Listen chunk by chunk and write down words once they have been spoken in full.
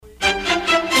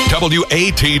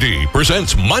WATD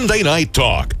presents Monday Night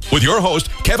Talk with your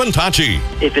host, Kevin Tachi.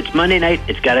 If it's Monday night,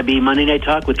 it's got to be Monday Night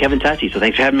Talk with Kevin Tachi. So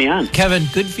thanks for having me on. Kevin,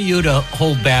 good for you to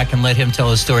hold back and let him tell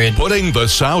his story. Putting the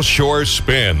South Shore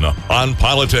spin on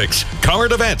politics,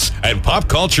 current events, and pop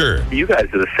culture. You guys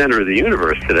are the center of the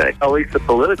universe today, at least the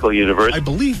political universe. I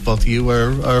believe both of you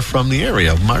are from the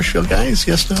area. Marshfield guys,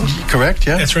 yes, no? Correct,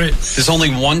 yeah. That's right. There's only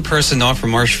one person not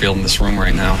from Marshfield in this room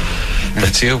right now, and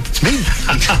it's you. It's me.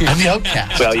 I'm the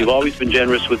outcast. Well, you've always been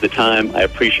generous with the time. I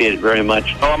appreciate it very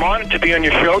much. Well, I'm honored to be on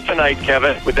your show tonight,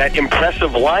 Kevin, with that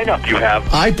impressive lineup you have.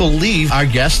 I believe our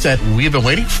guest that we've been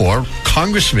waiting for,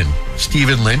 Congressman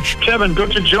Stephen Lynch. Kevin,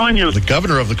 good to join you. The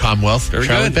governor of the Commonwealth,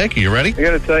 Charlie Baker. You ready? I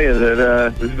got to tell you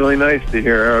that it was really nice to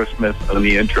hear Aerosmith on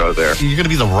the intro there. You're going to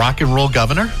be the rock and roll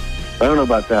governor? I don't know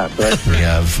about that, but We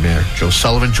have Mayor Joe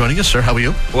Sullivan joining us. Sir, how are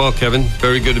you? Well, Kevin,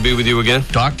 very good to be with you again.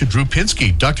 Dr. Drew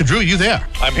Pinsky. Dr. Drew, you there?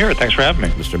 I'm here. Thanks for having me.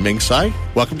 Mr. Ming Tsai,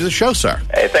 welcome to the show, sir.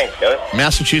 Hey, thanks, Kevin.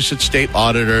 Massachusetts State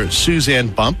Auditor Suzanne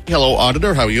Bump. Hello,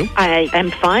 Auditor. How are you? I am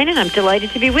fine, and I'm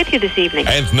delighted to be with you this evening.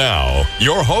 And now,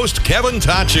 your host, Kevin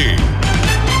Tachi.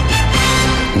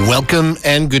 Welcome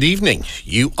and good evening.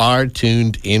 You are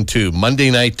tuned into Monday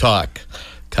Night Talk,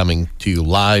 coming to you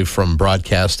live from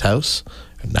Broadcast House,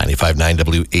 95.9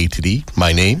 WATD.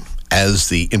 My name, as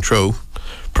the intro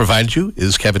provided you,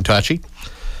 is Kevin Tachi.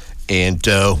 And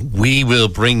we will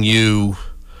bring you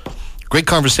great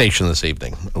conversation this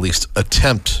evening, at least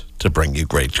attempt to bring you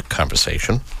great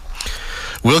conversation.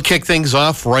 We'll kick things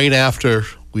off right after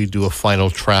we do a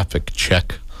final traffic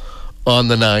check on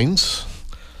the nines.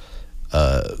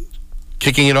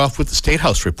 Kicking it off with the State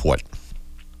House report.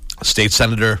 State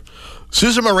Senator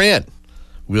Susan Moran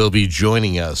will be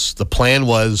joining us. The plan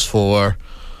was for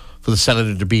the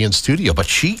senator to be in studio, but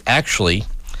she actually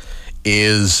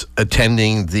is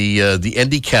attending the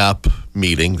NDCAP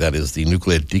meeting, that is the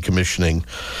Nuclear Decommissioning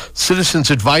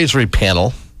Citizens Advisory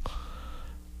Panel,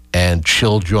 and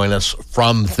she'll join us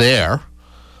from there.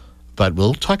 But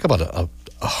we'll talk about a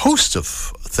host of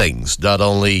things, not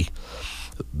only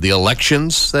the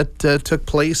elections that took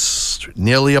place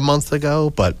nearly a month ago,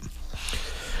 but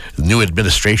the new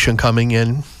administration coming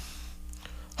in,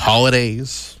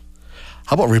 holidays.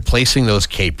 How about replacing those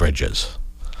Cape bridges?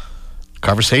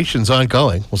 Conversation's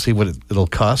ongoing. We'll see what it'll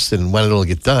cost and when it'll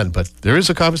get done, but there is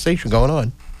a conversation going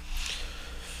on.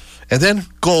 And then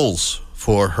goals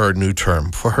for her new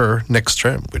term, for her next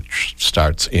term, which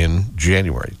starts in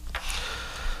January.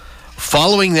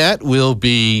 Following that will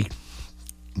be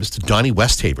Mr. Donnie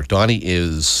Westhaver. Donnie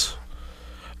is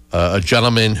a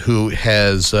gentleman who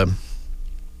has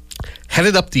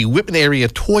headed up the Whitman area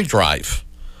toy drive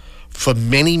for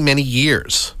many, many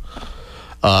years.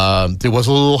 There was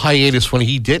a little hiatus when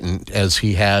he didn't, as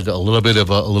he had a little bit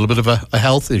of a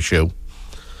health issue,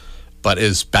 but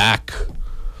is back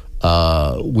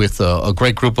with a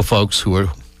great group of folks who are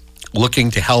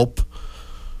looking to help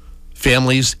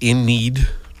families in need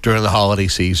during the holiday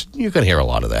season. You're going to hear a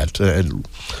lot of that.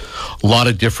 A lot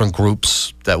of different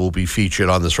groups that will be featured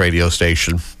on this radio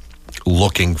station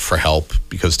looking for help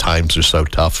because times are so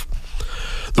tough.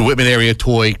 The Whitman Area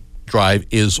Toy Drive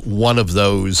is one of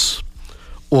those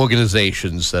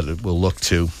organizations that it will look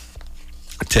to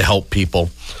help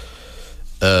people.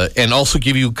 And also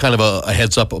give you kind of a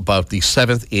heads up about the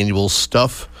 7th annual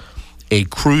Stuff a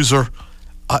Cruiser.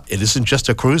 It isn't just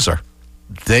a cruiser.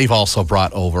 They've also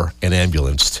brought over an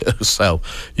ambulance too. So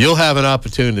you'll have an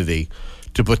opportunity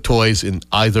to put toys in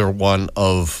either one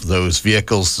of those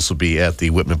vehicles. This will be at the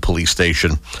Whitman Police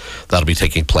Station. That'll be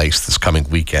taking place this coming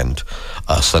weekend,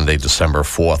 Sunday, December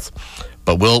 4th.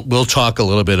 But we'll talk a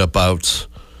little bit about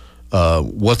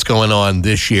what's going on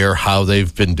this year, how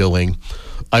they've been doing.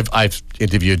 I've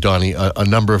interviewed Donnie a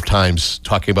number of times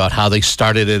talking about how they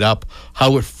started it up,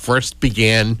 how it first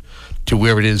began to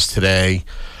where it is today,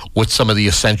 what some of the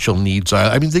essential needs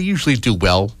are. I mean, they usually do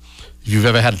well. If you've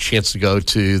ever had a chance to go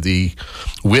to the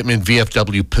Whitman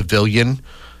VFW Pavilion,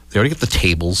 they already get the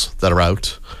tables that are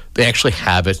out. They actually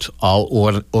have it all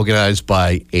organized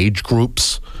by age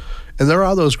groups. And there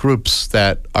are those groups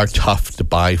that are tough to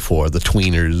buy for, the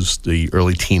tweeners, the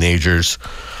early teenagers.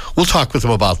 We'll talk with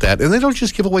them about that. And they don't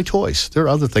just give away toys. There are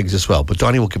other things as well. But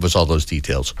Donnie will give us all those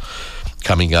details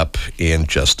coming up in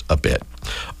just a bit.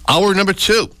 Hour number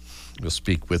 2, we'll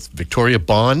speak with Victoria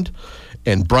Bond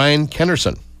and Brian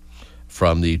Kennerson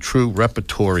from the True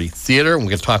Repertory Theater. We're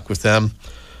going to talk with them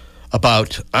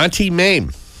about Auntie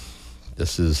Mame.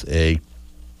 This is a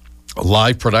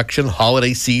live production,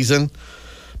 holiday season,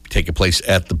 taking place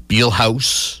at the Beale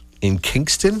House in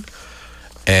Kingston.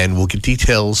 And we'll get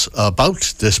details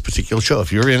about this particular show.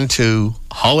 If you're into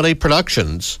holiday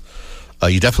productions,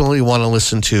 you definitely want to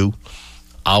listen to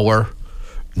hour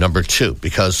number 2,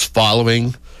 because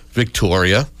following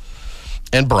Victoria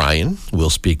and Brian, we'll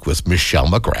speak with Michelle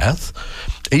McGrath.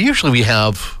 And usually we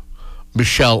have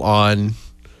Michelle on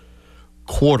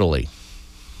quarterly.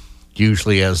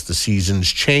 Usually as the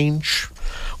seasons change,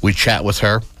 we chat with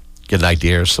her, get an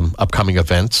idea of some upcoming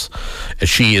events.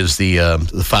 She is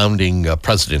the founding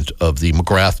president of the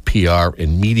McGrath PR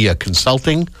and Media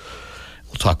Consulting.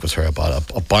 We'll talk with her about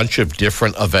a bunch of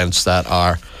different events that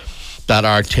are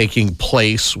taking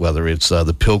place, whether it's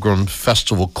the Pilgrim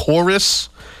Festival Chorus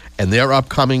and their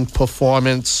upcoming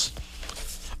performance,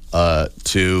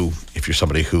 to if you're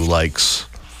somebody who likes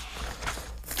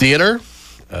theater,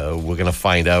 we're going to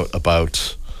find out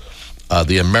about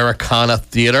the Americana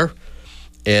Theater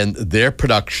and their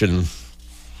production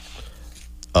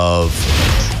of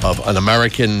an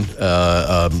American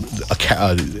the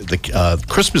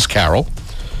Christmas Carol,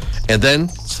 and then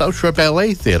South Shore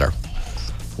Ballet Theater.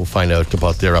 We'll find out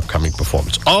about their upcoming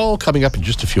performance. All coming up in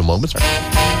just a few moments.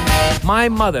 My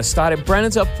mother started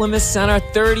Brennan's of Plymouth Center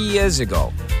 30 years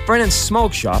ago. Brennan's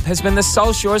Smoke Shop has been the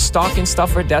South Shore stocking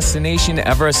stuffer destination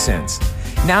ever since.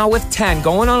 Now with 10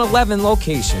 going on 11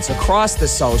 locations across the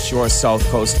South Shore, South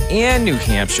Coast, and New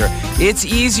Hampshire, it's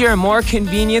easier and more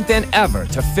convenient than ever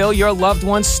to fill your loved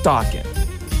one's stocking.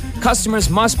 Customers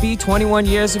must be 21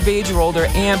 years of age or older,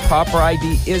 and proper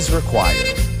ID is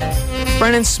required.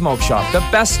 Brennan's Smoke Shop, the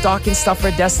best stocking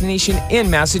stuffer destination in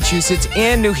Massachusetts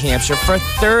and New Hampshire for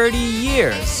 30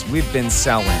 years. We've been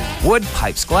selling wood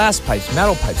pipes, glass pipes,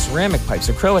 metal pipes, ceramic pipes,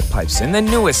 acrylic pipes, and the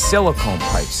newest silicone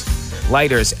pipes.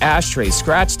 Lighters, ashtrays,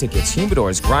 scratch tickets,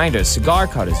 humidors, grinders, cigar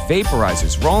cutters,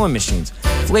 vaporizers, rolling machines,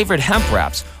 flavored hemp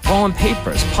wraps, rolling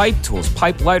papers, pipe tools,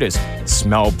 pipe lighters,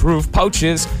 smell-proof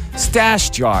pouches, stash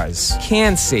jars,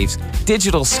 can safes,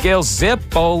 digital scales,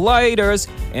 Zippo lighters,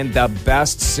 and the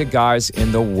best cigars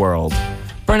in the world.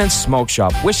 Brennan's Smoke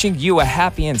Shop, wishing you a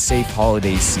happy and safe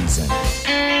holiday season.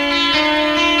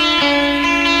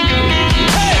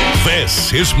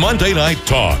 This is Monday Night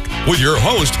Talk with your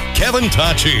host, Kevin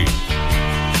Tachi.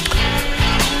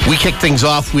 We kick things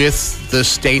off with the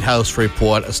State House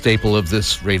report, a staple of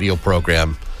this radio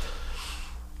program,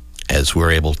 as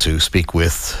we're able to speak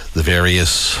with the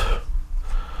various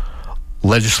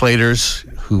legislators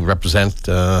who represent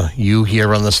you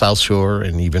here on the South Shore,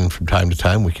 and even from time to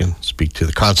time we can speak to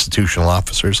the constitutional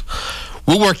officers.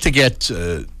 We'll work to get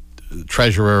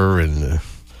treasurer and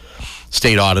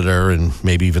state auditor and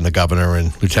maybe even the governor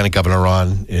and lieutenant governor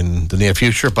on in the near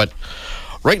future. But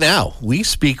right now, we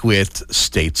speak with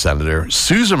State Senator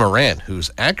Susan Moran,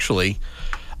 who's actually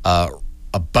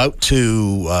about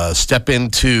to step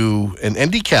into an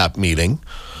NDCAP meeting.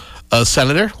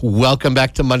 Senator, welcome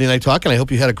back to Monday Night Talk, and I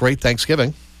hope you had a great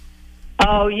Thanksgiving.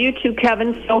 Oh, you too,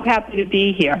 Kevin. So happy to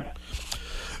be here.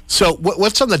 So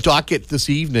what's on the docket this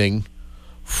evening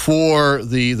for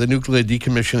the Nuclear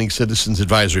Decommissioning Citizens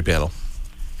Advisory Panel?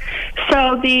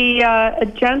 So the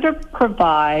agenda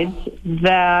provides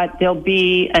that there'll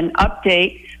be an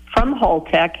update from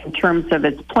Holtec in terms of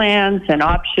its plans and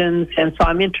options, and so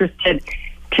I'm interested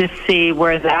to see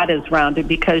where that is rounded,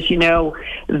 because you know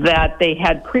that they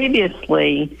had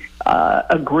previously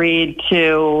agreed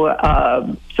to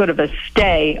sort of a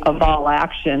stay of all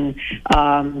action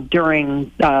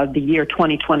during the year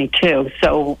 2022.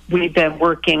 So we've been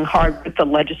working hard with the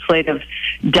legislative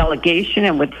delegation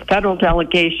and with the federal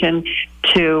delegation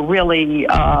to really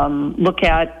look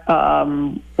at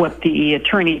what the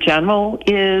Attorney General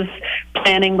is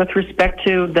planning with respect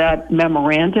to that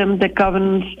memorandum that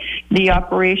governs the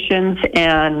operations,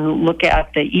 and look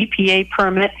at the EPA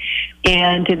permit.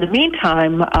 And in the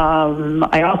meantime,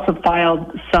 I also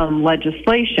filed some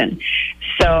legislation.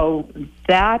 So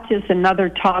that is another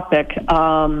topic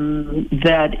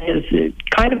that is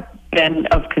kind of been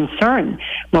of concern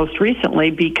most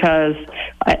recently, because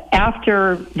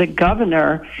after the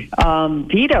governor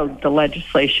vetoed the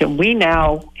legislation, we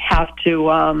now have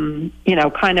to,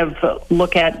 kind of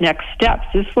look at next steps.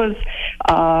 This was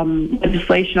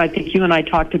legislation I think you and I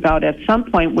talked about at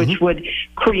some point, which would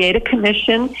create a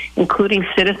commission, including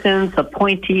citizens,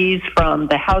 appointees from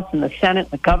the House and the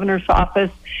Senate, the governor's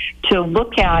office, to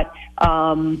look at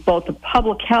both the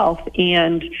public health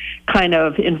and kind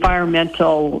of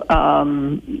environmental,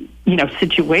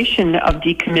 situation of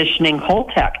decommissioning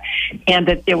Holtec, and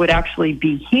that there would actually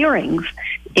be hearings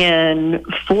in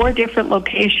 4 different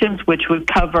locations, which would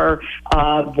cover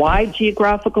a wide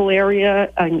geographical area,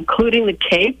 including the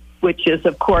Cape, which is,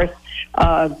 of course,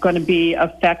 going to be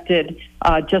affected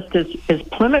just as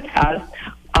Plymouth has.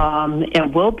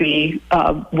 and will be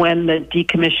when the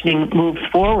decommissioning moves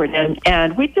forward.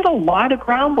 And we did a lot of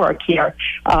groundwork here.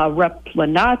 Rep.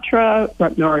 Lenatra,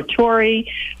 Rep. Noratori,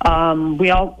 we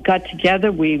all got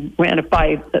together. We ran it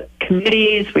by the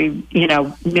committees. We,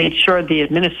 made sure the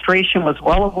administration was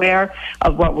well aware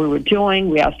of what we were doing.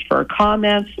 We asked for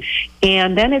comments.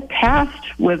 And then it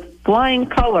passed with flying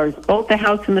colors, both the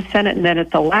House and the Senate. And then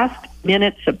at the last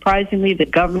minute, surprisingly, the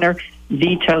governor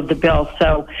vetoed the bill.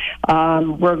 So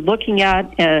we're looking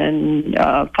at and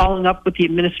following up with the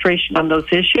administration on those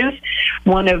issues.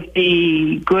 One of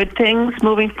the good things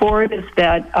moving forward is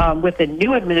that with the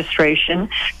new administration,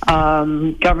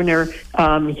 Governor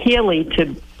Healy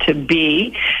to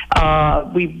be,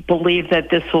 we believe that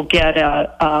this will get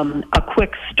a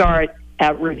quick start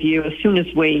at review as soon as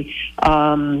we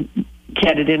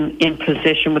get it in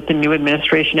position with the new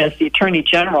administration, as the Attorney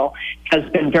General has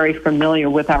been very familiar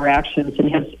with our actions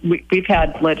and we've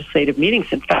had legislative meetings,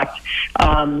 in fact,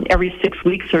 every 6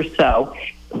 weeks or so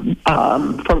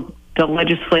for the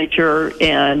legislature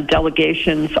and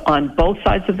delegations on both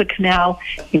sides of the canal,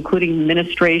 including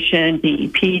administration,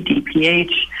 DEP,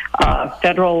 DPH,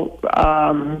 federal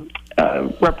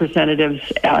representatives,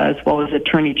 as well as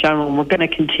Attorney General. And we're going to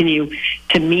continue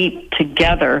to meet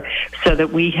together so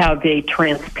that we have a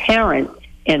transparent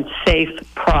and safe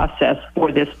process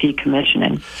for this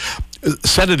decommissioning.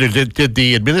 Senator, did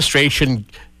the administration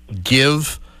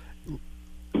give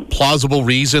plausible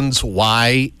reasons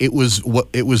why it was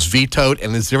vetoed,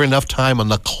 and is there enough time on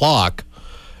the clock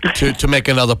to make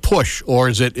another push, or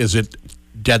is it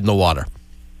dead in the water?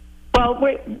 Well,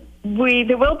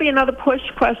 there will be another push.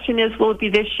 Question is, will it be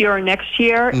this year or next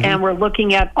year? Mm-hmm. And we're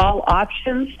looking at all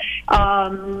options.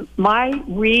 My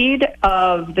read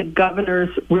of the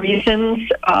governor's reasons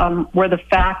were the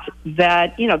fact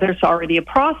that, there's already a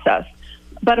process.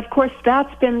 But, of course,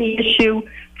 that's been the issue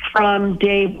from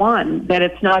day one, that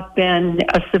it's not been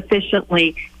a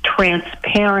sufficiently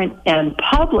transparent and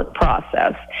public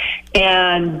process.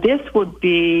 And this would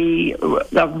be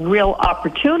a real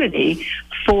opportunity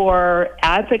for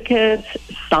advocates,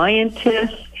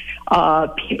 scientists,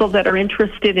 people that are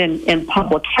interested in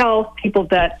public health, people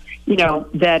that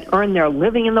that earn their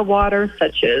living in the water,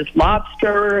 such as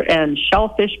lobster and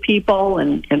shellfish people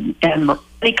and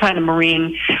any kind of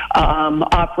marine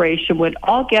operation, would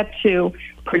all get to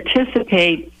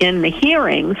participate in the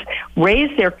hearings,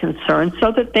 raise their concerns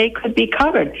so that they could be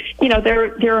covered.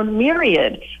 There are a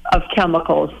myriad of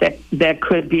chemicals that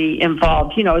could be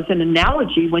involved. As an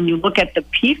analogy, when you look at the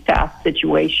PFAS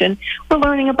situation, we're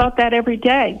learning about that every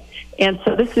day. And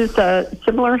so this is a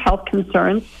similar health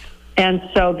concerns. And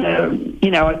so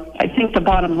I think the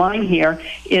bottom line here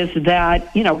is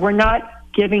that, we're not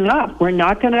giving up. We're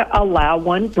not going to allow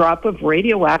one drop of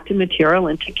radioactive material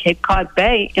into Cape Cod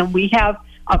Bay. And we have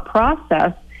a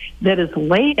process that is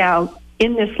laid out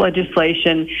in this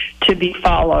legislation to be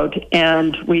followed,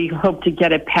 and we hope to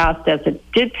get it passed as it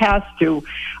did pass through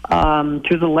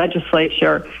the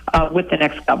legislature with the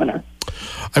next governor.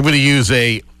 I'm going to use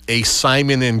a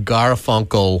Simon and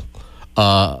Garfunkel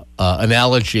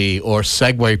analogy or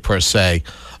segue per se,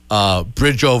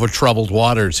 bridge over troubled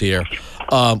waters here.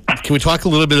 Can we talk a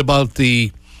little bit about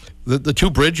the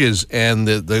two bridges and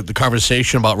the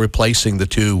conversation about replacing the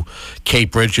two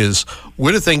Cape bridges?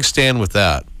 Where do things stand with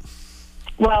that?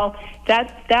 Well,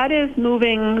 that is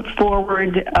moving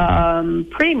forward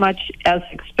pretty much as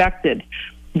expected.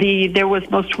 There was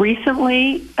most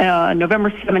recently,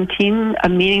 November 17, a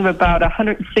meeting of about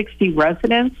 160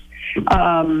 residents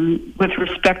with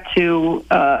respect to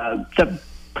the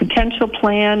potential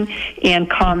plan and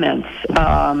comments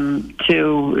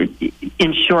to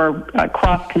ensure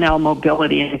cross-canal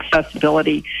mobility and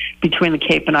accessibility between the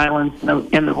Cape and Islands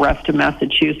and the rest of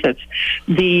Massachusetts.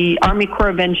 The Army Corps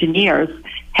of Engineers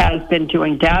has been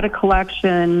doing data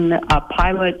collection,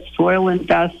 pilot soil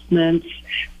investments,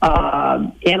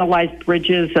 analyzed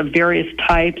bridges of various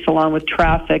types along with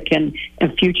traffic and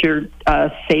future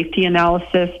safety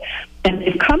analysis. And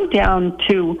they've come down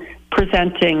to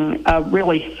presenting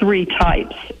really three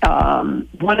types.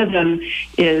 One of them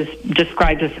is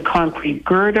described as a concrete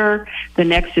girder. The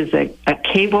next is a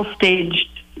cable stayed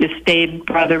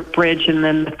bridge, and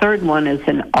then the third one is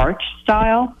an arch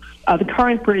style. The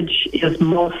current bridge is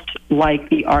most like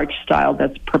the arch style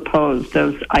that's proposed,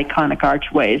 those iconic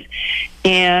archways.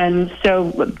 And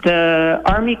so the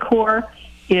Army Corps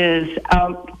is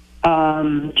out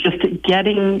just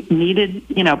getting needed,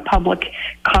 public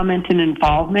comment and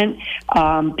involvement.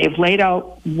 They've laid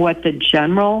out what the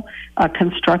general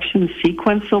construction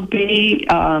sequence will be.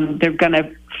 They're going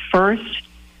to first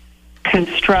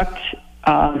construct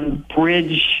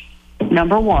bridge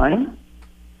number one,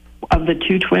 of the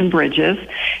two twin bridges.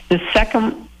 The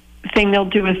second thing they'll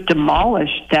do is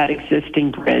demolish that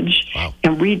existing bridge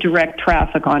and redirect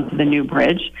traffic onto the new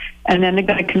bridge. And then they're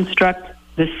going to construct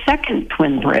the second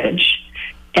twin bridge.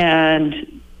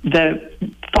 And the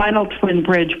final twin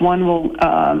bridge, one will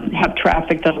have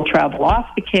traffic that will travel off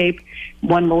the Cape.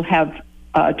 One will have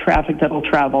traffic that will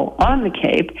travel on the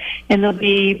Cape. And there'll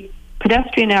be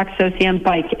pedestrian access and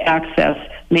bike access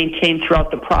maintained throughout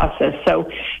the process. So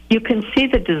you can see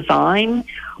the design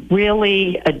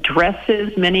really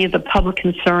addresses many of the public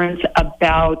concerns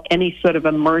about any sort of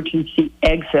emergency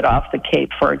exit off the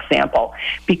Cape, for example,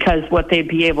 because what they'd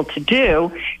be able to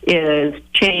do is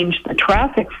change the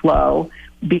traffic flow,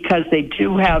 because they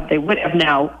would have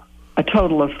now a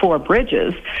total of 4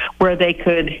 bridges where they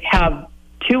could have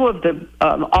two of the,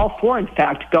 all 4, in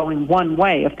fact, going one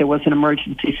way if there was an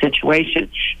emergency situation.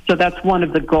 So that's one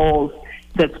of the goals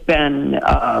that's been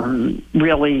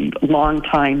really long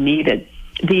time needed.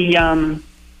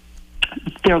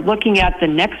 They're looking at the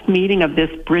next meeting of this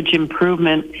bridge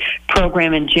improvement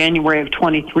program in January of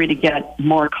 23 to get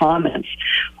more comments.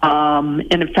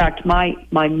 And in fact, my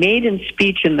maiden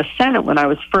speech in the Senate when I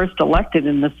was first elected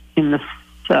in this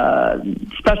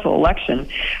special election,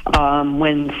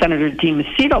 when Senator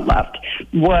DiMacedo left,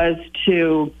 was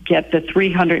to get the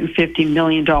 $350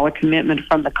 million commitment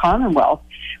from the Commonwealth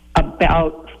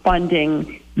about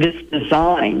funding this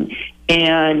design.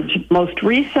 And most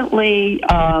recently,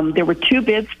 there were 2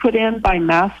 bids put in by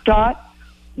MassDOT.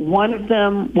 One of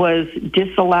them was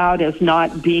disallowed as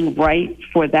not being right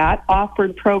for that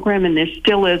offered program, and there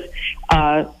still is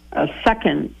a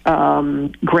second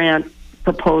grant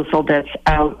proposal that's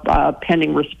out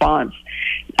pending response.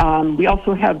 We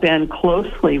also have been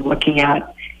closely looking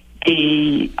at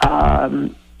the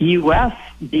U.S.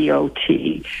 DOT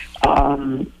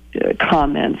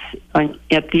comments.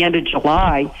 At the end of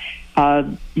July,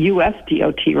 U.S.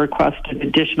 DOT requested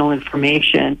additional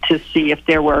information to see if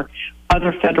there were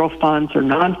other federal funds or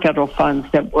non-federal funds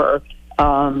that were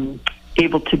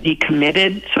able to be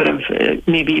committed, sort of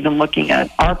maybe even looking at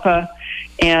ARPA.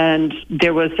 And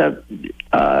there was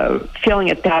a feeling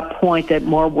at that point that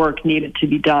more work needed to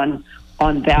be done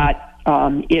on that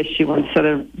issue, and sort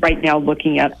of right now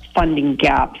looking at funding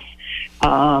gaps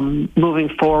moving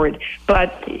forward.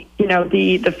 But, you know,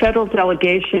 the federal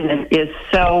delegation is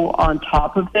so on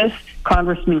top of this.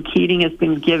 Congressman Keating has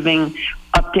been giving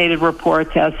updated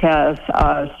reports, as has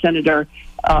Senator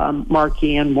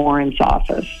Markey in Warren's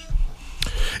office.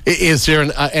 Is there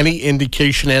any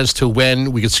indication as to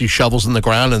when we could see shovels in the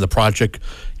ground and the project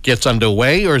gets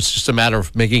underway, or is it just a matter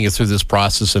of making it through this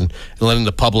process and letting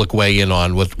the public weigh in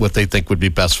on what they think would be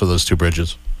best for those 2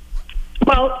 bridges?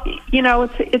 Well, you know,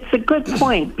 it's a good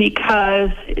point,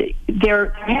 because there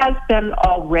has been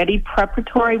already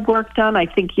preparatory work done. I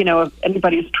think, you know, if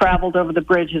anybody who's traveled over the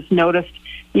bridge has noticed,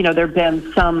 you know, there have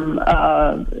been some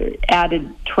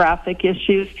added traffic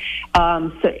issues.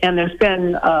 And there's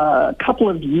been a couple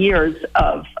of years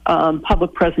of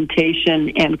public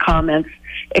presentation and comments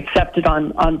accepted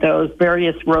on those,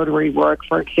 various rotary work,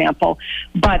 for example.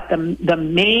 But the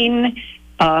main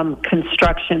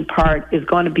construction part is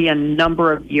going to be a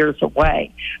number of years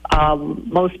away.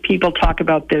 Most people talk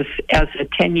about this as a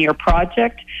 10-year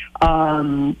project.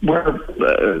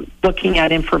 We're looking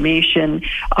at information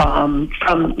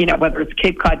from, you know, whether it's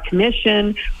Cape Cod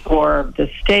Commission or the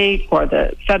state or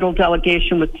the federal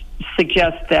delegation would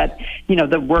suggest that, you know,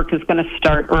 the work is going to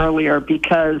start earlier,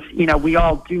 because, you know, we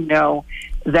all do know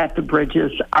that the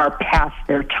bridges are past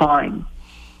their time.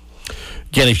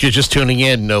 Again, if you're just tuning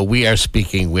in, we are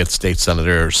speaking with State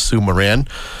Senator Sue Moran.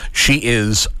 She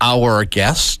is our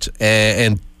guest,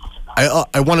 and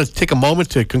I want to take a moment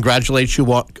to congratulate you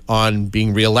on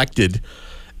being reelected,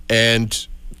 and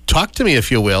talk to me,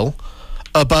 if you will,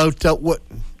 about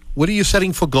what are you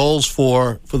setting for goals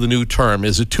for the new term?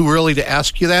 Is it too early to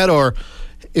ask you that, or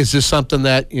is this something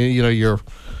that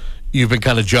you've been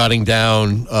kind of jotting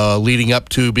down leading up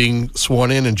to being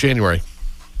sworn in January?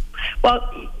 Well,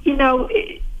 you know,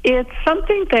 it's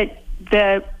something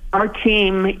that our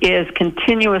team is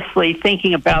continuously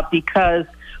thinking about, because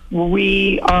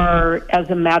we are, as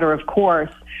a matter of course,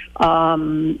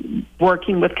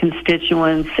 working with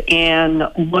constituents and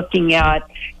looking at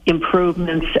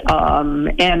improvements,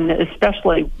 and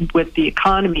especially with the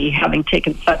economy having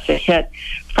taken such a hit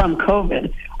from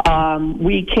COVID.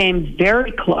 We came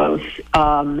very close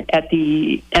at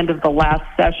the end of the last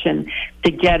session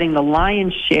to getting the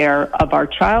lion's share of our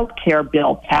child care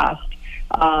bill passed.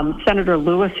 Senator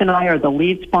Lewis and I are the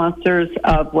lead sponsors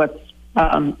of what's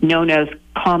known as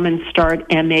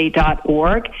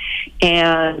commonstartma.org.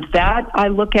 And that I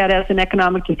look at as an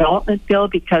economic development bill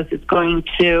because it's going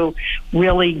to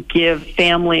really give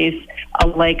families a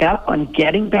leg up on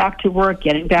getting back to work,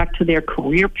 getting back to their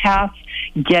career paths,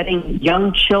 getting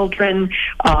young children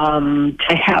to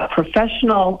have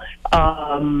professional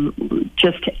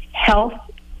just health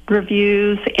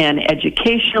reviews and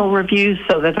educational reviews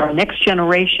so that our next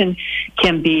generation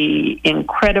can be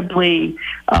incredibly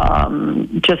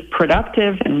just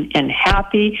productive and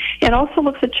happy. It also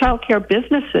looks at child care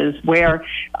businesses where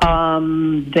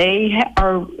they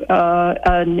are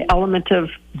an element of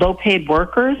low-paid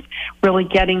workers really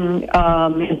getting,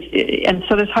 and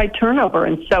so there's high turnover.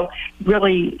 And so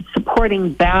really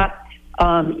supporting that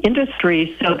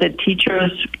industry so that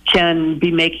teachers can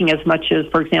be making as much as,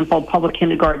 for example, public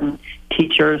kindergarten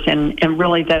teachers, and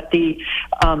really that the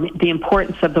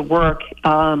importance of the work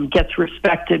gets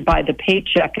respected by the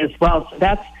paycheck as well. So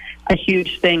that's a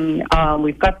huge thing.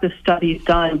 We've got the studies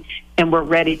done, and we're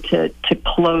ready to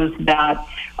close that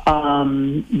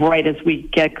right as we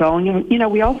get going.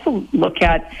 And, we also look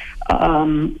at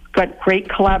got great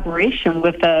collaboration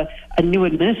with a new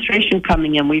administration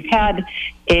coming in. We've had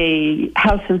a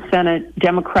House and Senate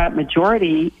Democrat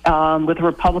majority with a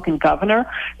Republican governor,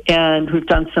 and we've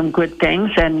done some good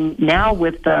things. And now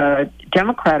with the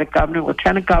Democratic governor,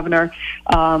 lieutenant governor,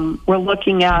 we're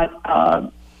looking at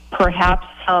perhaps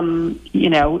some,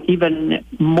 even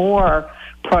more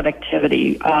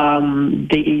productivity.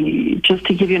 Just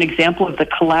to give you an example of the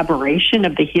collaboration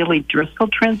of the Healey-Driscoll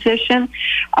transition,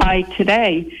 I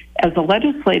today, as a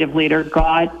legislative leader,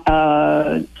 got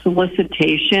a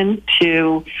solicitation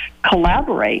to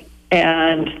collaborate,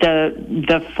 and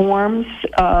the forms,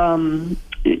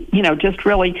 just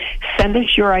really send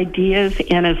us your ideas,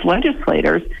 and as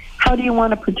legislators, how do you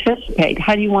want to participate?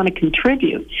 How do you want to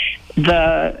contribute?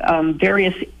 The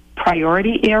various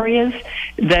priority areas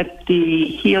that the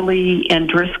Healey and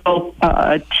Driscoll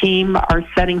team are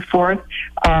setting forth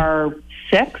are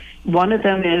 6. One of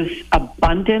them is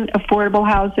abundant affordable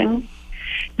housing.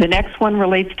 The next one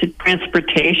relates to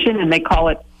transportation, and they call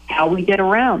it how we get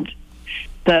around.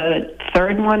 The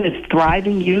third one is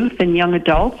thriving youth and young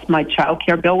adults. My child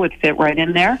care bill would fit right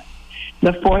in there.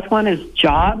 The fourth one is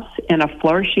jobs and a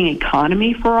flourishing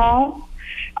economy for all.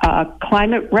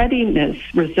 Climate readiness,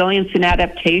 resilience, and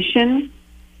adaptation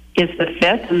is the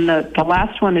 5th, and the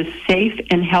last one is safe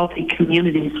and healthy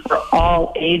communities for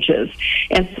all ages.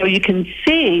 And so you can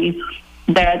see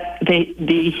that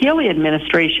the Healey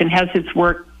administration has its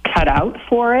work cut out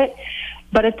for it,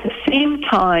 but at the same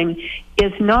time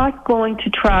is not going to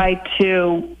try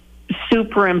to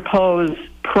superimpose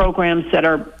programs that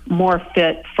are more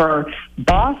fit for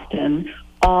Boston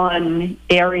on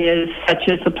areas such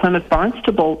as the Plymouth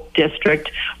Barnstable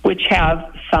district, which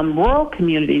have some rural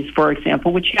communities, for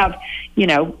example, which have,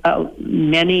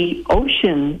 many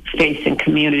ocean-facing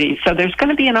communities. So there's going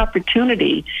to be an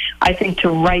opportunity, I think, to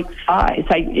right size.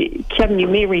 Kevin, you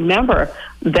may remember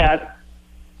that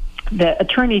the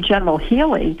Attorney General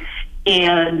Healey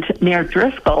and Mayor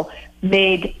Driscoll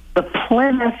made the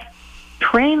Plymouth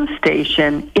train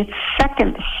station its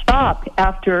second stop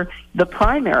after the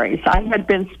primaries. I had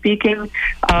been speaking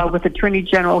with Attorney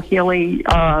General Healey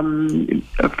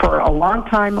for a long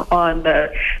time on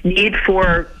the need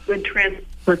for good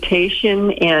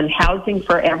transportation and housing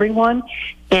for everyone,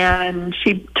 and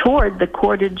she toured the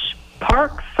Cordage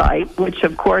Park site, which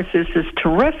of course is this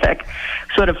terrific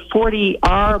sort of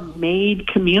 40R-made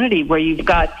community where you've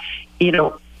got,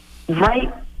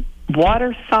 right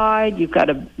waterside, you've got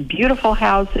a beautiful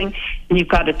housing, and you've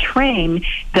got a train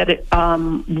that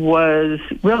was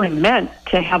really meant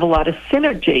to have a lot of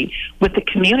synergy with the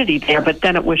community there, but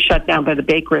then it was shut down by the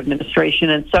Baker administration.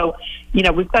 And so,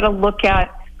 we've got to look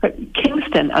at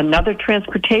Kingston, another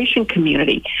transportation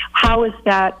community. How is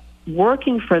that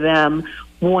working for them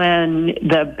when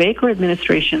the Baker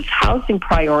administration's housing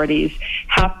priorities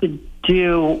have to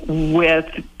do with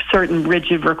certain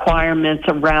rigid requirements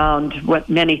around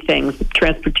many things,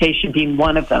 transportation being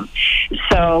one of them.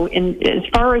 So as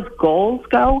far as goals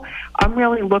go, I'm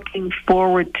really looking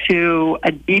forward to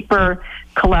a deeper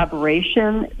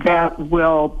collaboration that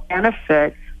will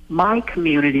benefit my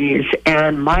communities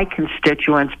and my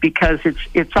constituents, because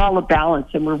it's all a balance,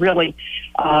 and we're really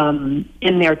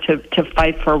in there to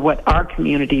fight for what our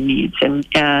community needs,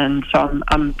 and so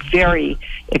I'm very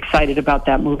excited about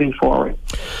that moving forward.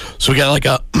 So we got like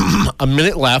a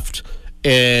minute left,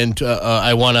 and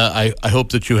I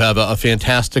hope that you have a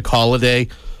fantastic holiday.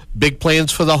 Big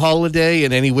plans for the holiday,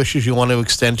 and any wishes you want to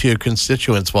extend to your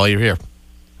constituents while you're here.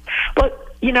 Well,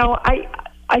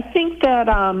 I think that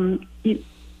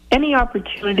any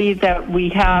opportunity that we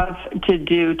have to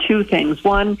do two things.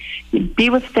 One, be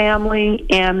with family,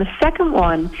 and the second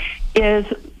one is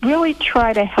really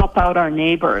try to help out our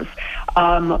neighbors.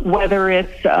 Whether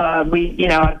it's I've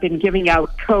been giving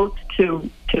out coats to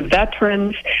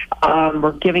veterans.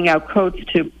 We're giving out coats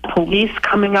to police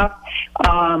coming up.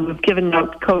 We've given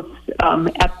out coats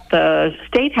at the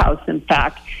State House, in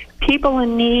fact. People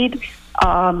in need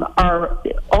are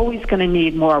always going to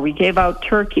need more. We gave out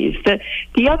turkeys.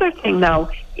 The other thing, though,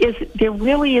 is there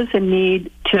really is a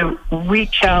need to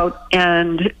reach out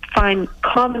and find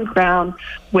common ground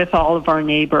with all of our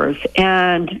neighbors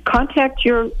and contact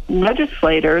your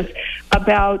legislators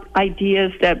about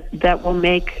ideas that will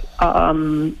make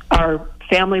our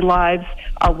family lives,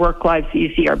 our work lives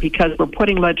easier, because we're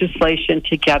putting legislation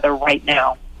together right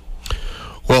now.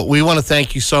 Well, we want to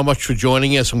thank you so much for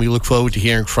joining us, and we look forward to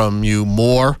hearing from you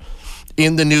more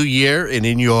in the new year and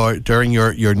during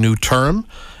your new term.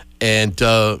 And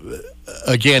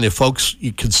again, if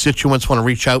constituents want to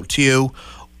reach out to you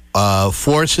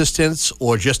for assistance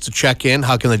or just to check in,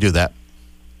 how can they do that?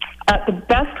 The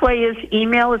best way is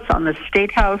email. It's on the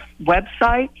State House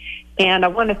website. And I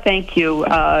want to thank you,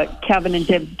 Kevin and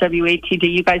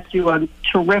WATD. You guys do a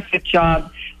terrific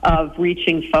job of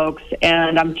reaching folks.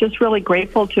 And I'm just really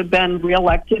grateful to have been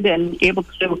reelected and able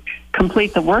to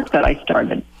complete the work that I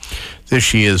started. There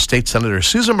she is, State Senator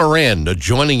Susan Moran,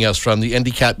 joining us from the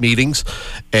NDCAP meetings,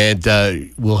 and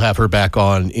we'll have her back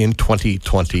on in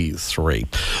 2023.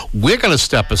 We're going to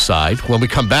step aside. When we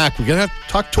come back, we're going to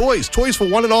talk toys for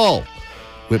one and all.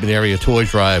 Whitman Area Toy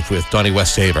Drive with Donnie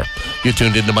Westhaver. You're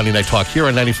tuned into Monday Night Talk here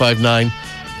on 95.9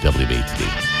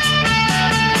 WATD.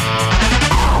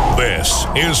 This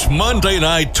is Monday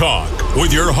Night Talk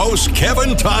with your host,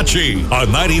 Kevin Tachi, on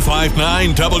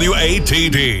 95.9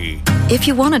 WATD. If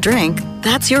you want to drink,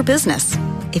 that's your business.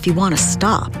 If you want to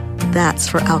stop, that's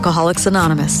for Alcoholics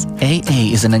Anonymous.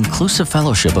 AA is an inclusive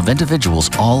fellowship of individuals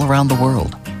all around the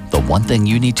world. The one thing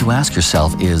you need to ask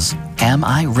yourself is, am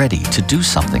I ready to do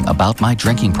something about my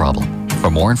drinking problem? For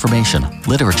more information,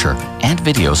 literature, and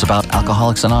videos about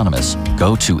Alcoholics Anonymous,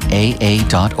 go to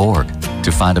AA.org.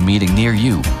 To find a meeting near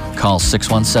you, call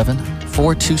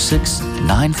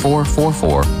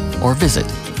 617-426-9444 or visit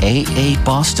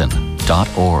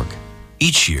aaboston.org.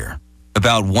 Each year,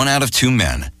 about 1 out of 2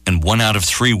 men and 1 out of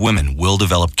 3 women will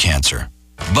develop cancer.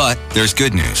 But there's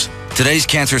good news. Today's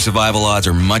cancer survival odds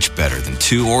are much better than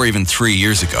 2 or even 3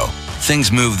 years ago.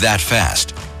 Things move that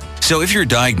fast. So if you're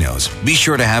diagnosed, be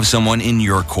sure to have someone in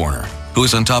your corner who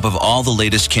is on top of all the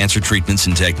latest cancer treatments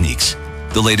and techniques,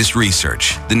 the latest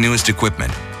research, the newest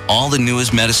equipment, all the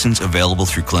newest medicines available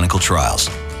through clinical trials.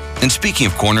 And speaking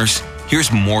of corners,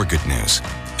 here's more good news.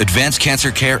 Advanced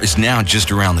cancer care is now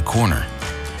just around the corner.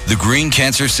 The Green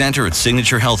Cancer Center at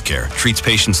Signature Healthcare treats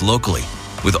patients locally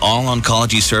with all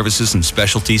oncology services and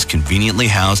specialties conveniently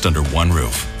housed under one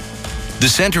roof. The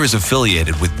center is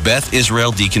affiliated with Beth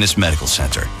Israel Deaconess Medical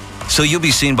Center, so you'll be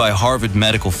seen by Harvard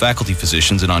medical faculty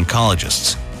physicians and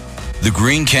oncologists. The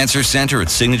Green Cancer Center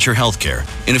at Signature Healthcare,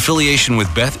 in affiliation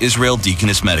with Beth Israel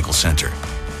Deaconess Medical Center.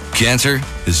 Cancer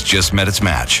has just met its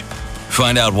match.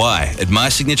 Find out why at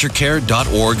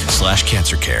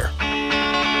mysignaturecare.org/cancercare.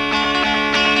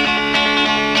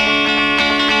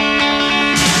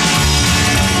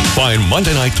 Find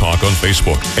Monday Night Talk on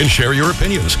Facebook and share your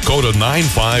opinions. Go to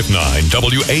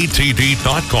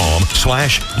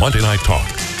 959WATD.com/Monday Night Talk.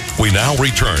 We now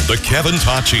return to Kevin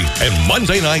Tachi and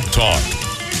Monday Night Talk.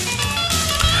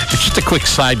 Just a quick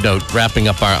side note, wrapping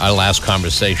up our last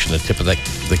conversation, the tip of the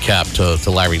cap to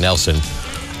Larry Nelson.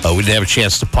 We didn't have a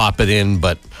chance to pop it in,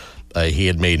 but he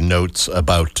had made notes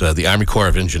about the Army Corps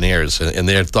of Engineers and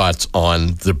their thoughts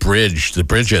on the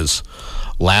bridges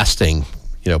lasting,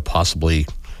 possibly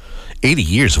 80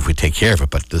 years if we take care of it,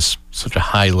 but there's such a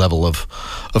high level of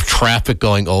traffic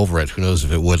going over it. Who knows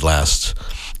if it would last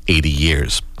 80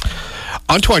 years.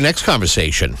 On to our next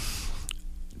conversation,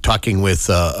 talking with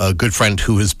a good friend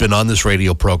who has been on this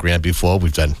radio program before.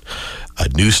 We've done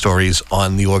news stories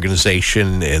on the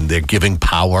organization and their giving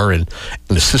power and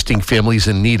assisting families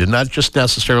in need, and not just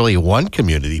necessarily one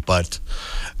community, but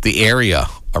the area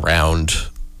around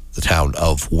the town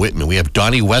of Whitman. We have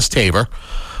Donnie Westhaver,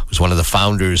 who's one of the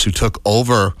founders who took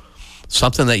over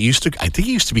something that used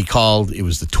to be called, it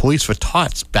was the Toys for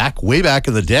Tots way back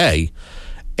in the day,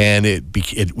 and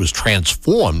it was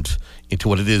transformed into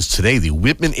what it is today, the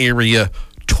Whitman Area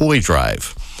Toy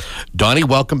Drive. Donnie,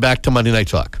 welcome back to Monday Night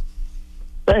Talk.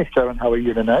 Thanks, Kevin. How are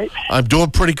you tonight? I'm doing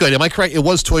pretty good. Am I correct? It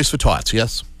was Toys for Tots,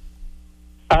 yes?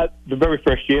 The very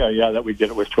first year, that we did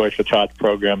it was Toys for Tots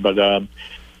program, but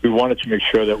we wanted to make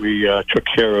sure that we took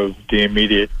care of the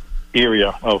immediate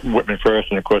area of Whitman first,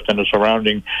 and of course then the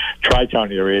surrounding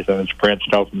Tri-Town areas, and it's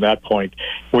branched out from that point.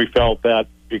 We felt that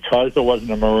because there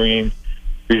wasn't a Marine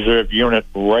Reserve unit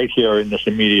right here in this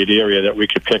immediate area, that we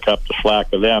could pick up the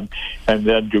slack of them and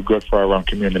then do good for our own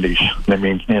communities in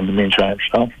the meantime.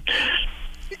 So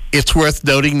it's worth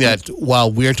noting that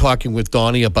while we're talking with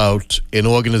Donnie about an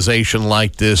organization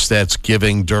like this that's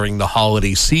giving during the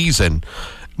holiday season,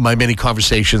 my many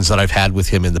conversations that I've had with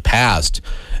him in the past,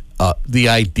 the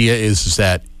idea is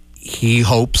that he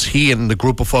hopes, he and the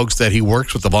group of folks that he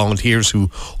works with, the volunteers who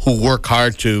work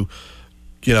hard to,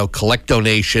 collect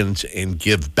donations and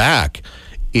give back,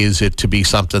 is it to be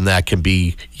something that can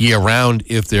be year-round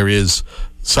if there is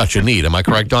such a need. Am I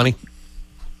correct, Donnie?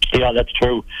 Yeah, that's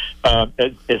true.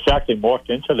 It's actually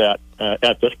morphed into that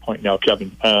at this point now,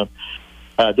 Kevin.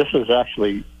 This is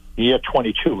actually year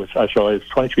 22. So it's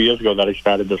 22 years ago that I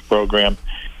started this program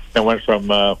and went from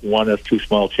one of two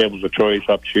small tables of toys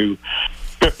up to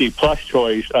 50-plus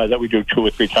toys that we do 2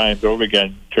 or 3 times over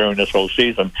again during this whole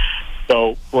season.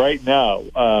 So right now,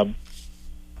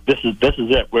 this is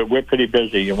it. We're pretty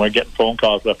busy, and we're getting phone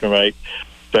calls left and right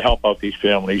to help out these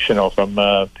families, from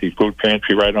the food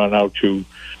pantry right on out to,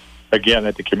 again,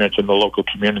 I think you mentioned the local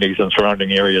communities and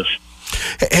surrounding areas.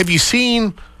 Have you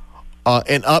seen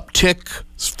an uptick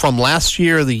from last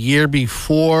year or the year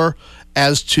before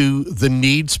as to the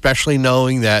need, especially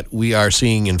knowing that we are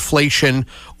seeing inflation,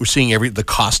 we're seeing the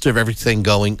cost of everything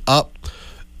going up?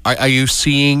 Are you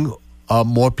seeing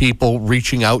more people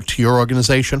reaching out to your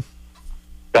organization?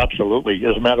 Absolutely.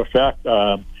 As a matter of fact,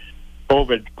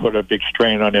 COVID put a big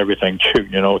strain on everything, too.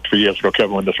 3 years ago,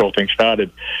 Kevin, when this whole thing started,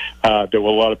 there were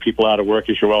a lot of people out of work,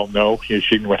 as you well know. You've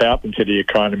seen what happened to the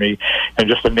economy and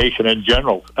just the nation in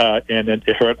general. And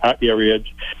it hurt our area,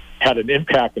 had an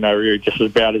impact in our area just as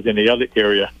bad as any other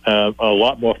area. A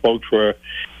lot more folks were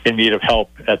in need of help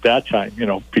at that time,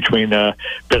 between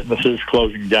businesses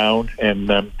closing down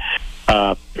and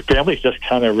families just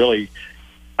kind of really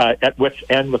at wit's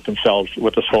end with themselves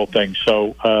with this whole thing.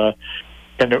 So,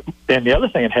 and the other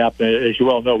thing that happened, as you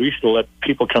well know, we used to let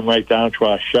people come right down to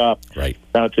our shop, right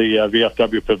down at the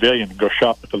VFW Pavilion, and go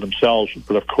shopping for themselves.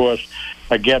 But of course,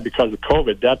 again, because of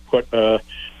COVID, that put a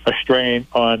strain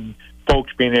on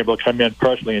folks being able to come in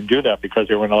personally and do that because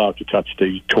they weren't allowed to touch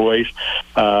the toys.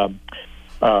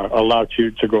 Allowed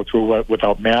to go through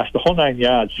without masks, the whole 9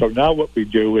 yards. So now what we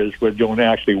do is we're doing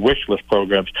actually wish list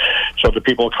programs. So the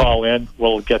people call in,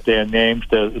 we'll get their names,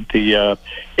 the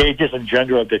ages and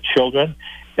gender of their children,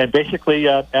 and basically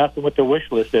ask them what their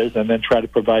wish list is, and then try to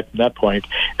provide from that point,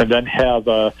 and then have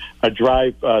a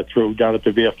drive through down at the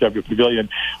VFW Pavilion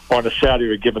on a Saturday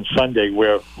or a given Sunday,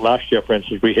 where last year, for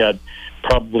instance, we had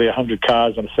probably 100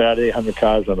 cars on a Saturday, 100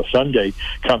 cars on a Sunday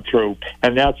come through,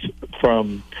 and that's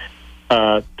from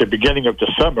the beginning of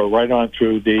December right on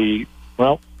through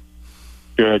December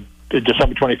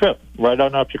 25th, right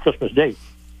on up to Christmas Day.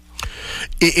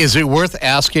 Is it worth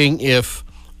asking if,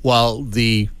 while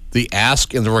the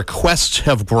ask and the requests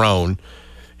have grown,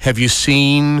 have you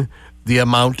seen the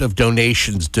amount of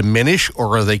donations diminish,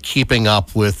 or are they keeping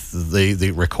up with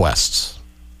the requests?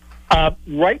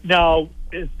 Right now,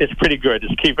 it's pretty good.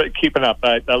 It's keeping up.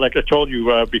 Like I told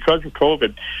you, because of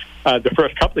COVID, the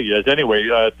first couple of years, anyway,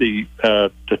 the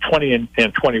 20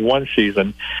 and 21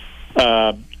 season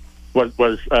was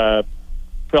a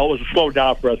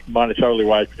slowdown for us monetarily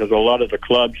wise because a lot of the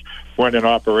clubs weren't in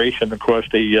operation. Of course,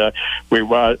 a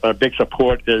big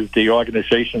support is the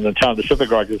organizations and town, the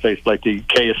civic organizations like the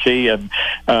KSC and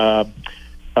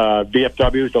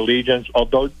VFWs, the Legions,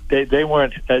 although they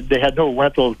weren't, they had no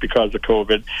rentals because of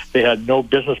COVID. They had no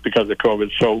business because of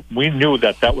COVID. So we knew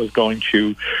that was going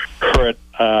to hurt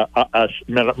us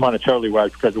monetarily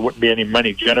wise because there wouldn't be any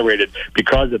money generated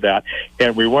because of that.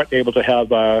 And we weren't able to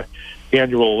have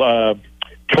annual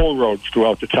toll roads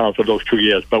throughout the town for those 2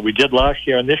 years. But we did last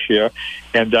year and this year,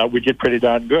 and we did pretty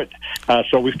darn good.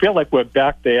 So we feel like we're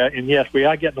back there. And, yes, we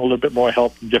are getting a little bit more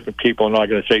help from different people and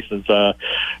organizations for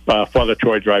the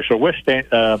toy drive. So we're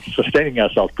sustaining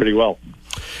ourselves pretty well.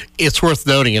 It's worth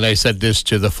noting, and I said this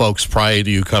to the folks prior to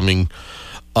you coming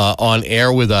on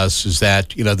air with us, is that,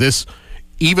 this,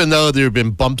 even though there have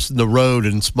been bumps in the road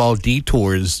and small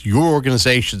detours, your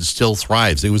organization still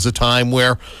thrives. There was a time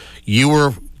where you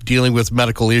were dealing with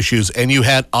medical issues, and you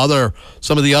had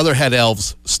some of the other head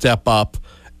elves step up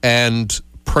and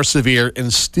persevere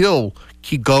and still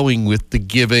keep going with the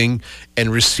giving and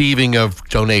receiving of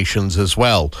donations as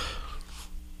well.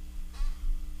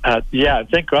 Yeah,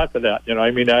 thank God for that.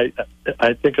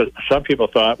 I think some people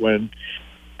thought when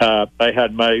I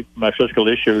had my physical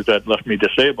issues that left me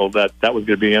disabled, that was going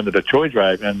to be the end of the toy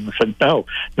drive. And I said, no,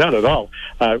 not at all.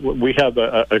 We have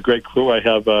a great crew. I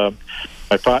have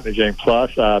my partner, Jane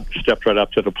Ploss, stepped right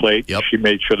up to the plate. Yep. She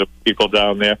made sure the people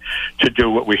down there to do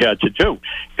what we had to do.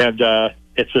 And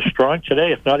it's as strong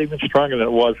today, if not even stronger than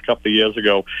it was a couple of years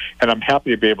ago. And I'm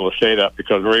happy to be able to say that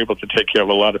because we're able to take care of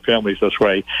a lot of families this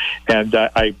way. And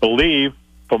I believe,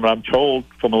 from what I'm told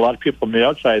from a lot of people from the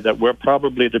outside, that we're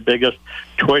probably the biggest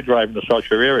toy drive in the South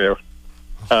Shore area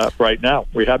right now.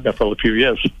 We have been for a few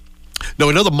years. No,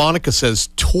 I know the moniker says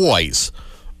toys,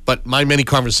 but my many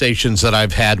conversations that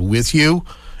I've had with you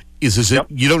is Yep.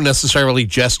 you don't necessarily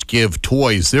just give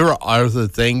toys. There are other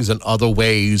things and other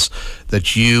ways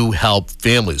that you help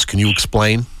families. Can you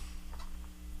explain?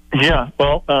 Yeah,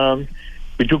 well,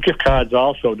 we do gift cards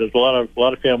also. There's a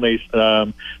lot of families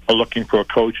are looking for a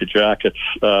coat, or jackets,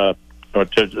 or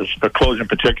a clothes in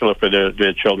particular for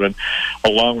their children,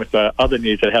 along with other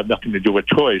needs that have nothing to do with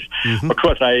toys. Mm-hmm. Of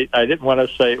course, I didn't want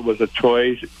to say it was a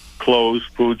toys, clothes,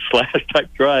 food /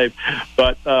 type drive,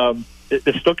 but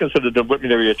it's still considered the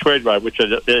Whitman area toy drive, which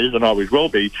it isn't always will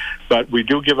be. But we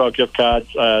do give out gift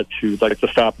cards to like the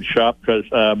Stop and Shop because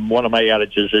one of my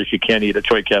adages is you can't eat a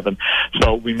toy, Kevin.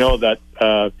 So we know that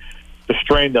the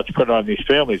strain that's put on these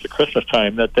families at Christmas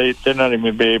time, that they're not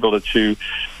even be able to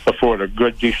afford a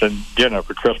good, decent dinner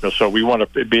for Christmas. So we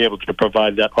want to be able to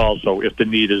provide that also if the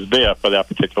need is there for that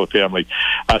particular family.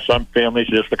 Some families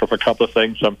are just looking for a couple of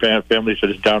things. Some families are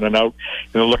just down and out,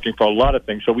 and they're looking for a lot of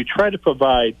things. So we try to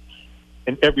provide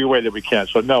in every way that we can.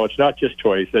 So no, it's not just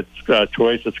toys. It's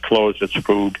toys, it's clothes, it's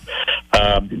food,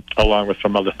 along with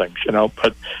some other things,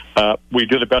 But we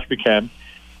do the best we can.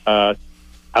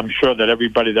 I'm sure that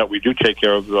everybody that we do take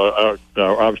care of are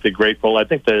obviously grateful. I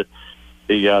think the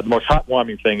most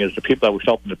heartwarming thing is the people that we've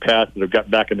helped in the past that have gotten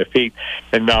back on their feet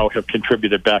and now have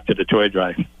contributed back to the toy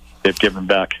drive. They've given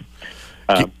back.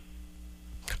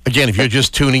 Again, if you're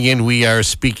just tuning in, we are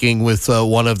speaking with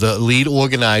one of the lead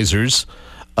organizers,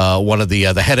 one of the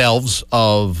head elves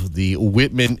of the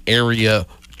Whitman area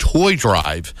toy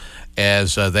drive,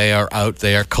 as they are out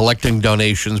there collecting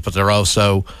donations, but they're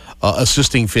also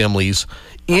assisting families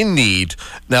in need.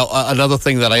 Now, another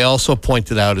thing that I also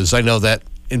pointed out is I know that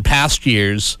in past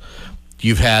years,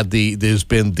 there's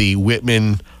been the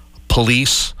Whitman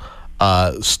Police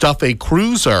Stuff a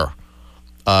Cruiser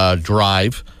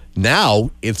drive.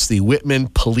 Now it's the Whitman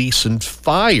Police and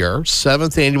Fire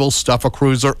 7th Annual Stuff a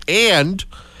Cruiser and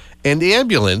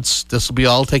ambulance. This will be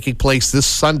all taking place this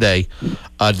Sunday,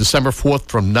 December 4th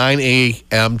from 9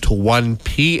 a.m. to 1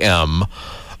 p.m.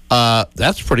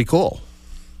 That's pretty cool.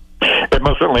 It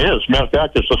most certainly is. Matter of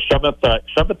fact, it's the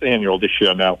seventh annual this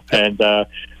year now, and the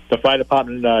fire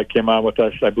department came on with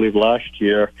us, I believe, last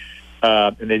year,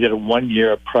 and they did it 1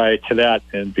 year prior to that,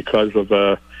 and because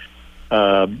of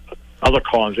other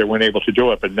cons, they weren't able to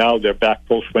do it, but now they're back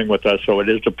full swing with us. So it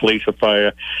is the police, the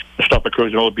fire, the Stuff a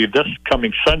Cruiser. It'll be this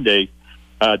coming Sunday,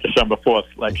 December 4th,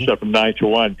 like I said, from 9 to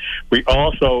 1. We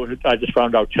also, I just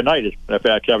found out tonight, as a matter of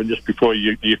fact, Kevin, just before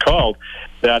you called,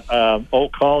 that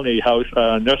Old Colony House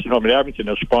Nursing Home in Abington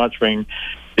is sponsoring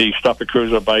the Stuff a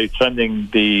Cruiser by sending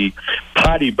the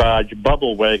Party Barge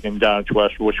Bubble Wagon down to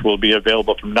us, which will be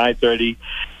available from 9:30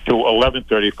 to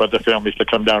 11:30 for the families to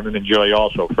come down and enjoy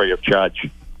also free of charge.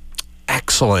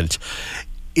 Excellent.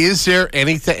 Is there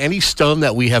any stone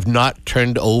that we have not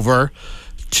turned over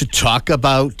to talk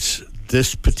about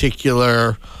this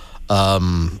particular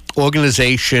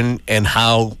organization and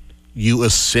how you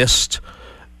assist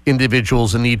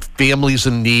individuals in need, families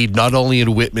in need, not only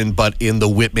in Whitman, but in the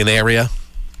Whitman area?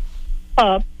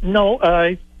 No,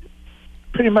 I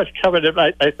pretty much covered it.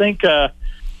 I think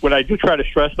what I do try to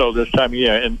stress, though, this time of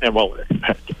year, and well,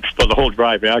 for the whole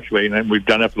drive, actually, and we've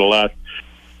done it for the last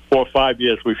 4 or 5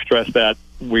 years, we've stressed that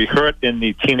we hurt in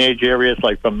the teenage areas,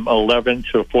 like from 11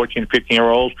 to 14,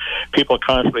 15-year-olds. People are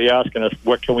constantly asking us,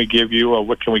 what can we give you, or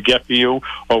what can we get for you,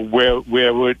 or where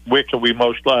can we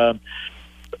most...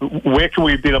 where can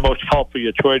we be the most help for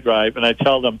your toy drive? And I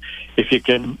tell them, if you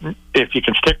can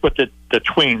stick with the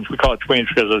tweens, we call it tweens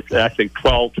because it's actually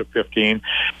 12 to 15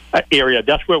 area.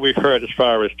 That's where we've heard as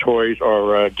far as toys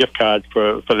or gift cards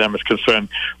for them is concerned.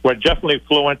 We're definitely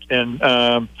fluent in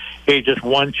ages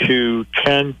 1 to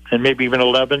 10 and maybe even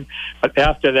 11. But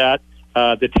after that,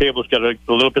 the tables get a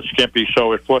little bit skimpy,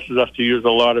 so it forces us to use a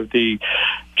lot of the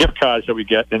gift cards that we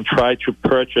get and try to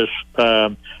purchase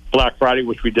Black Friday,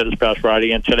 which we did this past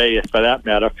Friday, and today, for that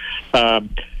matter,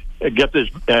 get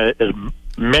as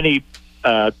many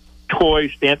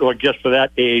toys and or gifts for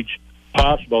that age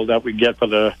possible that we get for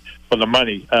the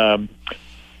money.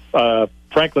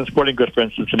 Franklin Sporting Goods, for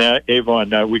instance, in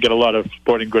Avon, we get a lot of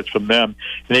sporting goods from them,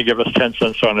 and they give us 10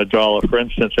 cents on a dollar. For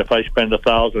instance, if I spend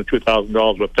 $1,000 or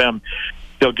 $2,000 with them,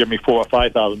 they'll give me $4,000 or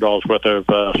 $5,000 worth of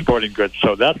sporting goods.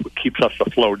 So that's what keeps us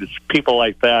afloat. It's people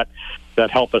like that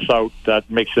help us out that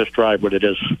makes this drive what it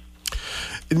is.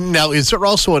 Now, is there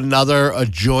also another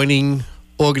adjoining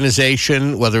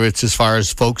organization, whether it's as far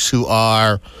as folks who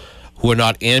are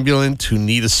not ambulant, who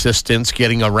need assistance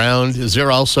getting around? Is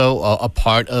there also a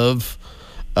part of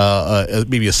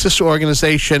maybe a sister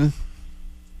organization?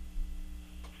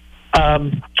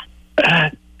 That's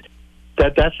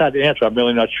how to answer. I'm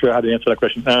really not sure how to answer that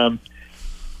question.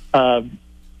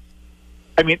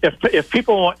 I mean, if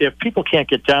people can't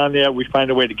get down there, we find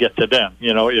a way to get to them.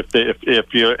 You know, if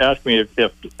you ask me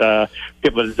if people that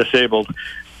are disabled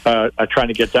are trying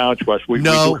to get down to us, we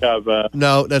do have.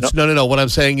 No. What I'm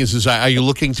saying is are you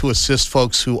looking to assist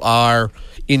folks who are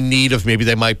in need of, maybe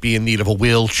they might be in need of a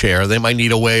wheelchair, they might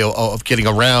need a way of getting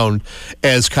around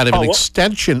as kind of an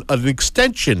extension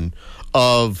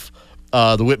of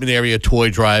the Whitman Area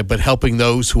Toy Drive, but helping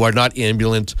those who are not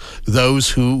ambulant, those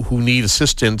who need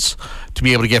assistance to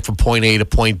be able to get from point A to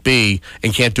point B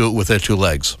and can't do it with their two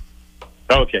legs?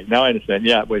 Okay, now I understand.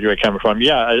 Yeah, where you're coming from.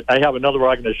 Yeah, I have another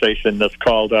organization that's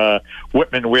called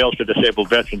Whitman Wheels for Disabled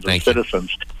Veterans and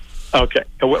Citizens. Okay,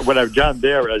 what I've done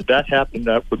there is that happened.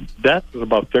 That was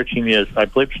about 13 years. I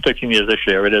believe it's 13 years this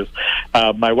year. It is.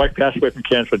 My wife passed away from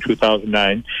cancer in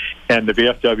 2009, and the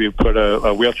VFW put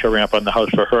a wheelchair ramp on the house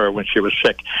for her when she was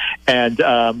sick. And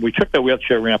we took the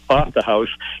wheelchair ramp off the house,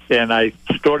 and I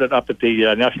stored it up at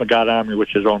the National Guard Armory,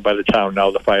 which is owned by the town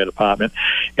now, the fire department.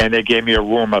 And they gave me a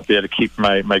room up there to keep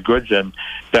my goods in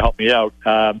to help me out.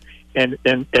 And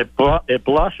it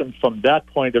blossomed from that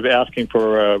point of asking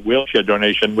for a wheelchair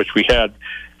donation, which we had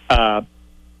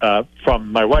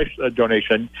from my wife's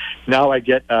donation. Now I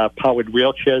get powered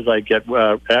wheelchairs. I get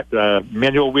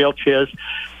manual wheelchairs,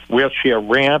 wheelchair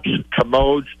ramps,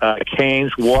 commodes,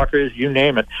 canes, walkers, you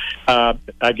name it.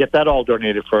 I get that all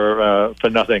donated for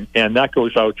nothing, and that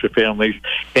goes out to families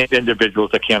and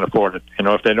individuals that can't afford it. You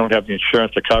know, if they don't have the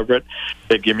insurance to cover it,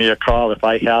 they give me a call. If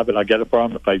I have it, I'll get it for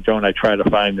them. If I don't, I try to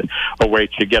find a way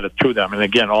to get it to them. And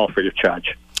again, all free of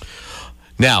charge.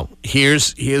 Now,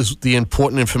 here's the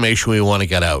important information we want to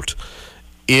get out.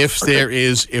 If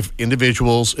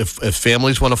individuals, if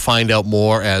families want to find out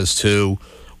more as to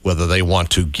whether they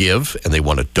want to give and they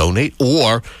want to donate,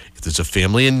 or if there's a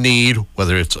family in need,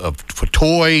 whether it's for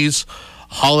toys,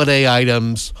 holiday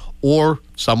items, or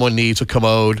someone needs a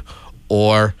commode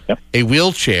or a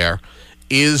wheelchair,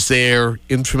 is there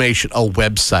information, a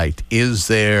website? Is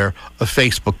there a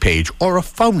Facebook page or a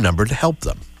phone number to help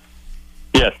them?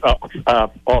 Yes,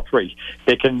 all three.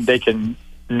 They can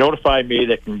notify me.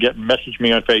 They can message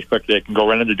me on Facebook. They can go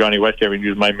right into Johnny West area and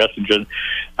use my messaging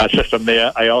system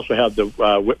there. I also have the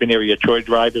Whitman Area Toy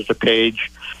Drive as a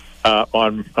page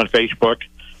on Facebook.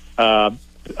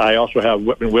 I also have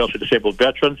Whitman Wheels for Disabled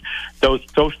Veterans.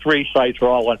 Those three sites are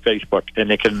all on Facebook, and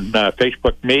they can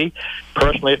Facebook me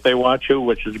personally if they want to,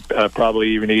 which is probably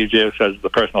even easier because the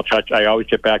personal touch. I always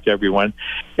get back to everyone,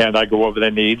 and I go over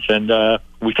their needs, and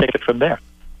we take it from there.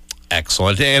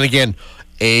 Excellent. And again,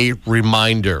 a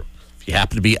reminder, if you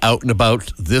happen to be out and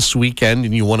about this weekend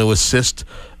and you want to assist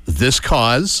this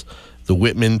cause, the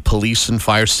Whitman Police and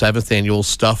Fire 7th Annual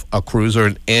Stuff a Cruiser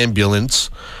and Ambulance,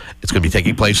 it's going to be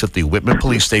taking place at the Whitman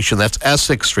Police Station. That's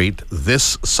Essex Street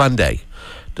this Sunday,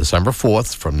 December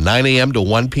 4th, from 9 a.m. to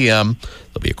 1 p.m.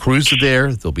 There'll be a cruiser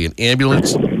there. There'll be an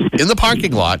ambulance in the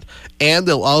parking lot. And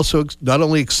they'll also not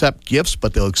only accept gifts,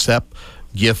 but they'll accept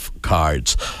gift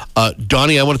cards.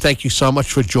 Donnie, I want to thank you so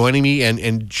much for joining me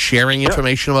and sharing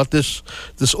information about this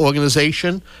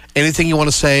organization. Anything you want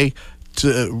to say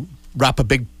to wrap a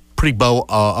pretty bow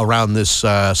around this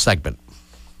segment?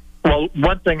 Well,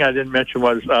 one thing I didn't mention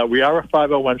was we are a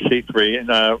 501c3 and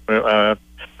a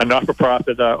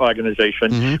not-for-profit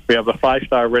organization. Mm-hmm. We have a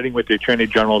 5-star rating with the Attorney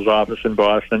General's office in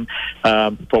Boston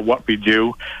for what we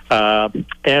do.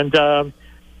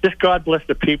 Just God bless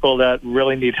the people that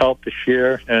really need help this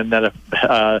year and that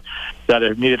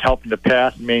have needed help in the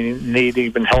past, may need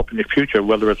even help in the future,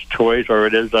 whether it's toys or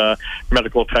it is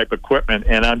medical type equipment.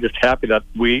 And I'm just happy that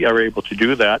we are able to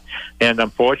do that. And I'm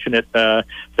fortunate that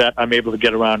I'm able to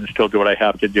get around and still do what I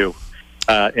have to do.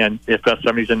 And if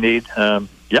somebody's in need,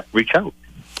 reach out.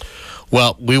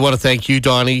 Well, we want to thank you,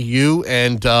 Donnie, you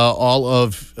and all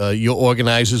of your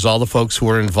organizers, all the folks who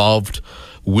are involved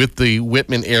with the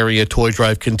Whitman Area Toy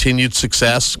Drive. Continued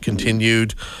success,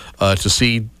 continued to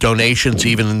see donations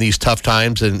even in these tough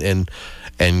times, and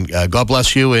God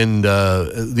bless you and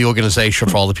the organization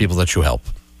for all the people that you help.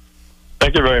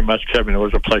 Thank you very much, Kevin. It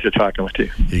was a pleasure talking with you.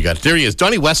 You got it. There he is,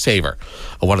 Donnie Westhaver,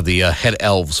 one of the head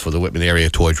elves for the Whitman Area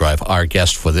Toy Drive, our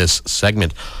guest for this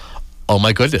segment. Oh,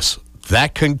 my goodness.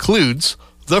 That concludes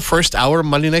the first hour of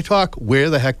Monday Night Talk.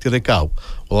 Where the heck did it go?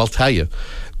 Well, I'll tell you.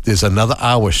 There's another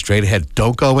hour straight ahead.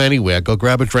 Don't go anywhere. Go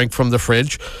grab a drink from the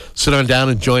fridge. Sit on down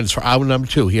and join us for hour number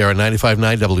 2 here on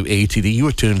 95.9 WATD. You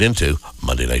are tuned into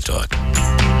Monday Night Talk.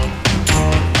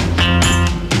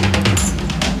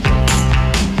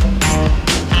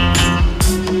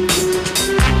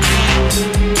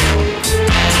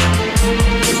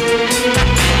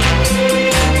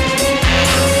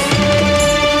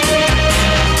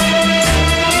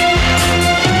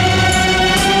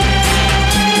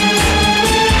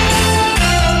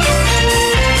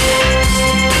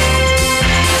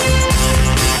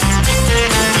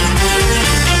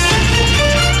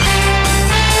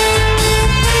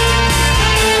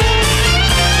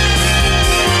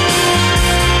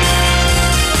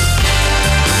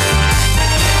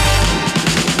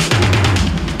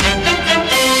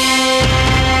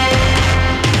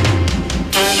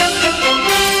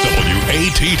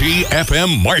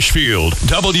 FM Marshfield,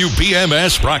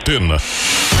 WBMS Brockton.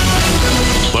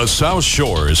 The South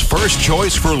Shore's first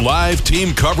choice for live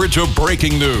team coverage of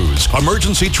breaking news,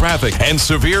 emergency traffic, and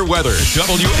severe weather.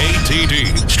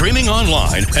 WATD. Streaming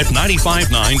online at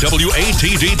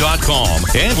 959WATD.com.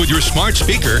 And with your smart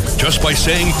speaker, just by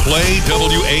saying play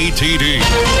WATD.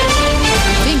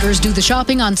 Fingers do the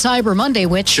shopping on Cyber Monday,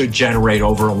 which should generate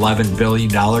over $11 billion,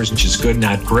 which is good,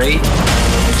 not great.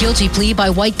 Guilty plea by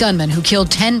white gunman who killed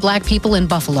 10 black people in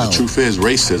Buffalo. The truth is,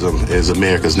 racism is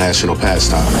America's national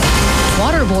pastime.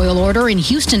 Water boil order in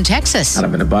Houston, Texas. Out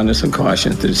of an abundance of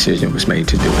caution, the decision was made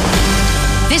to do it.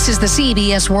 This is the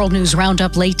CBS World News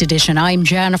Roundup Late Edition. I'm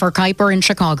Jennifer Kuiper in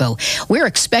Chicago. We're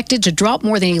expected to drop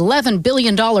more than $11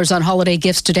 billion on holiday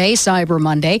gifts today, Cyber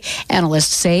Monday.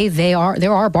 Analysts say there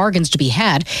are bargains to be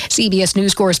had. CBS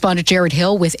News correspondent Jared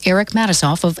Hill with Eric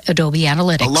Matisoff of Adobe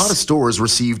Analytics. A lot of stores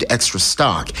received extra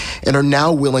stock and are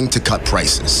now willing to cut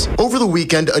prices. Over the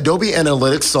weekend, Adobe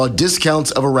Analytics saw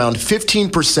discounts of around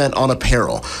 15% on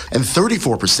apparel and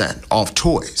 34% off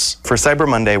toys. For Cyber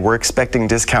Monday, we're expecting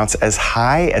discounts as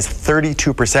high as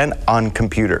 32% on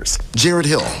computers. Jared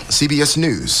Hill, CBS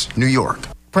News, New York.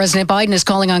 President Biden is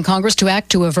calling on Congress to act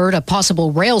to avert a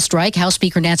possible rail strike. House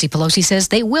Speaker Nancy Pelosi says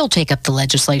they will take up the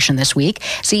legislation this week.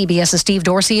 CBS's Steve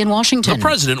Dorsey in Washington. The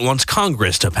president wants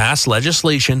Congress to pass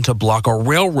legislation to block a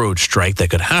railroad strike that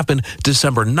could happen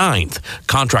December 9th.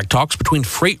 Contract talks between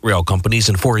freight rail companies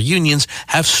and 4 unions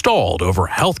have stalled over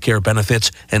health care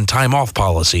benefits and time off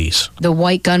policies. The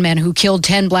white gunman who killed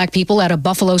 10 black people at a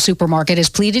Buffalo supermarket has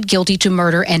pleaded guilty to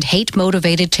murder and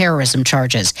hate-motivated terrorism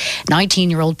charges.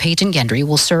 19-year-old Peyton Gendry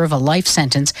will serve a life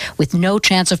sentence with no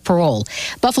chance of parole.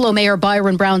 Buffalo Mayor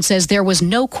Byron Brown says there was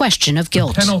no question of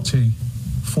guilt. The penalty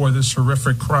for this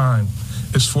horrific crime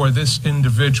is for this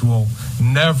individual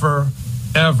never,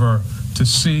 ever to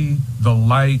see the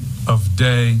light of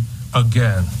day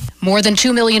again. More than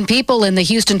 2 million people in the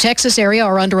Houston, Texas area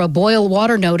are under a boil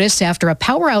water notice after a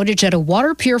power outage at a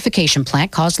water purification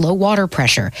plant caused low water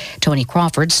pressure. Tony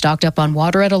Crawford stocked up on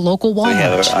water at a local Walmart. We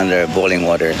have under a boiling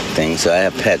water thing, so I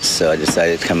have pets, so I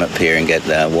decided to come up here and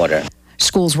get water.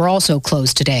 Schools were also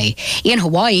closed today. In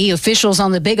Hawaii, officials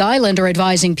on the Big Island are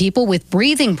advising people with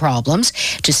breathing problems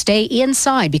to stay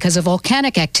inside because of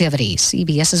volcanic activity.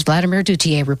 CBS's Vladimir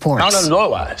Duthier reports. Mauna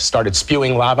Loa started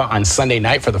spewing lava on Sunday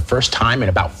night for the first time in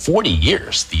about 40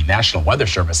 years. The National Weather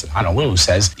Service in Honolulu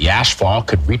says the ash fall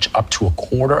could reach up to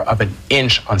 1/4 of an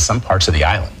inch on some parts of the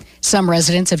island. Some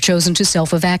residents have chosen to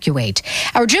self-evacuate.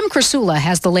 Our Jim Krasula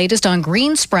has the latest on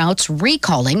Green Sprouts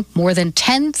recalling more than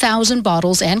 10,000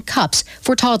 bottles and cups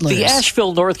for toddlers. The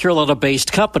Asheville, North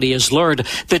Carolina-based company has learned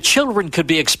that children could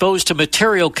be exposed to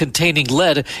material containing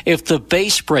lead if the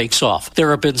base breaks off. There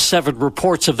have been 7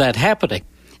 reports of that happening.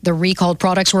 The recalled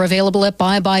products were available at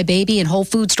Bye Bye Baby and Whole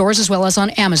Food stores as well as on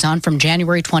Amazon from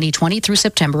January 2020 through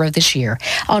September of this year.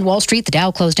 On Wall Street, the Dow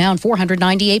closed down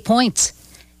 498 points.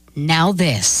 Now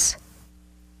this.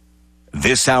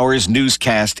 This hour's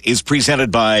newscast is presented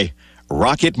by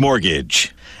Rocket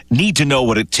Mortgage. Need to know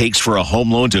what it takes for a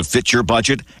home loan to fit your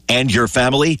budget and your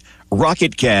family?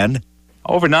 Rocket can.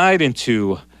 Overnight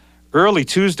into early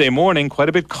Tuesday morning, quite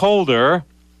a bit colder.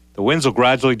 The winds will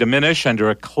gradually diminish under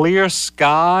a clear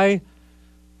sky.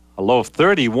 A low of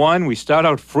 31. We start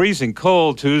out freezing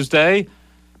cold Tuesday.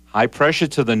 High pressure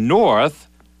to the north.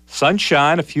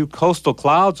 Sunshine, a few coastal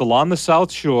clouds along the south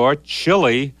shore.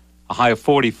 Chilly, a high of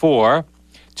 44.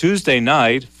 Tuesday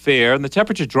night, fair, and the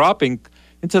temperature dropping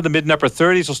into the mid and upper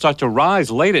 30s will start to rise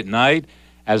late at night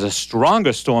as a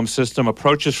stronger storm system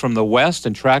approaches from the west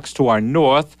and tracks to our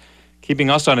north, keeping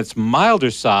us on its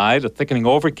milder side, a thickening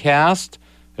overcast,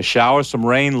 a shower, some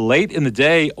rain late in the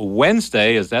day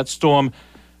Wednesday as that storm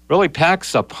really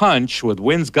packs a punch with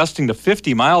winds gusting to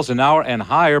 50 miles an hour and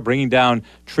higher, bringing down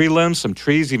tree limbs, some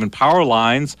trees, even power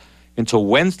lines into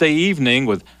Wednesday evening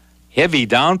with heavy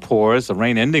downpours, the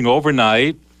rain ending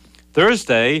overnight.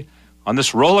 Thursday, on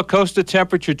this roller coaster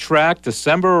temperature track,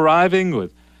 December arriving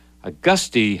with a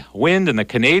gusty wind in the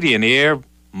Canadian air,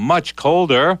 much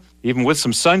colder, even with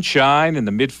some sunshine in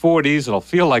the mid-40s. It'll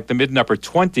feel like the mid and upper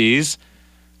 20s.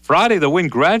 Friday, the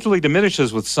wind gradually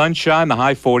diminishes with sunshine, the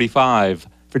high 45.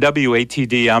 For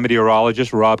WATD, I'm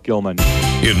meteorologist Rob Gilman.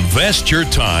 Invest your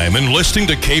time in listening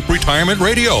to Cape Retirement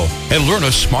Radio and learn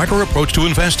a smarter approach to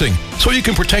investing so you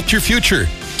can protect your future.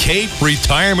 Cape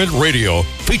Retirement Radio,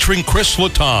 featuring Chris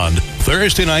Letond,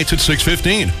 Thursday nights at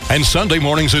 6:15 and Sunday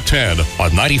mornings at 10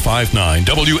 on 95.9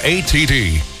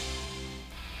 WATD.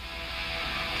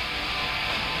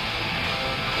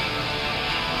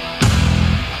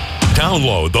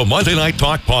 Download the Monday Night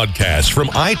Talk podcast from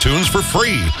iTunes for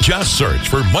free. Just search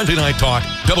for Monday Night Talk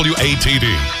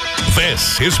WATD.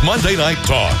 This is Monday Night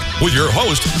Talk with your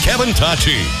host, Kevin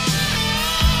Tachi.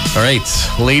 All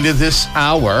right, later this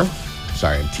hour,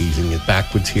 sorry, I'm teasing it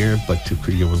backwards here, but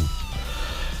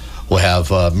we'll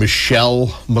have Michelle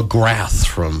McGrath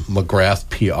from McGrath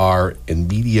PR and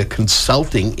Media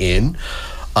Consulting in,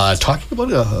 talking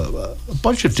about a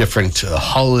bunch of different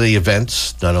holiday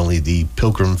events. Not only the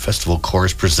Pilgrim Festival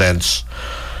Chorus presents,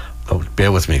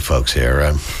 bear with me, folks, here.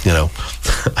 I'm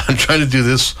trying to do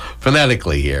this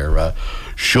phonetically here.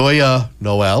 Shoya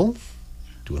Noel,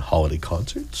 doing holiday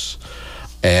concerts,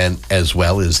 and as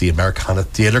well as the Americana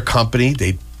Theater Company.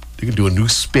 They can do a new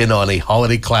spin on a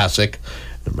holiday classic,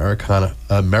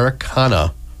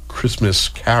 Americana Christmas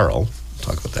Carol.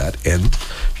 Talk about that. And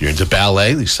if you're into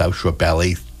ballet, the South Shore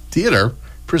Ballet Theater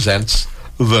presents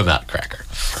The Nutcracker.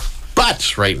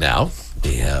 But right now,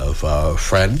 we have a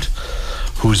friend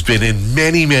who's been in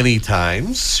many, many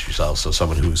times. She's also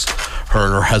someone who's, her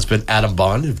and her husband, Adam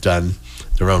Bond, have done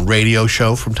their own radio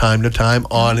show from time to time,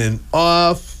 on and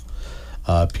off.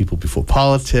 People Before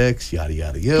Politics, yada,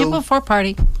 yada, yada. People Before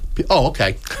Party. Oh,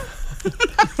 okay.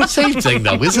 Same thing,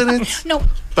 though, isn't it? No.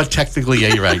 But technically,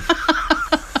 yeah, you're right.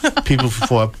 People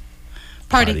Before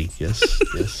Party. Yes.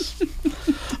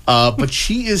 But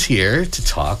she is here to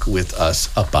talk with us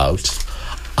about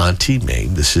Auntie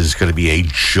Mame. This is going to be a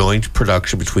joint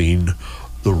production between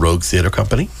the Rogue Theater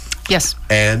Company. Yes.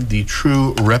 And the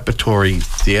True Repertory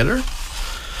Theater.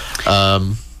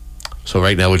 So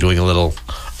right now we're doing a little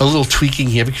tweaking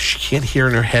here because she can't hear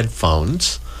in her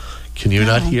headphones. Can you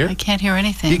not hear? I can't hear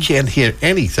anything. You can't hear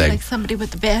anything. Like somebody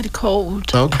with a bad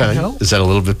cold. Okay. No. Is that a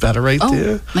little bit better right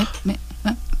there?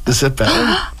 Is it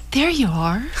better? There you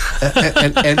are.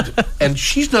 and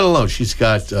she's not alone. She's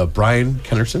got Brian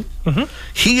Kennerson. Mm-hmm.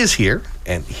 He is here,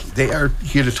 and they are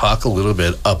here to talk a little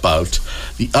bit about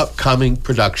the upcoming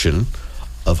production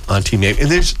of Auntie Mame. And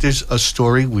there's a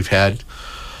story we've had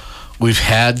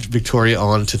Victoria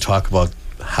on to talk about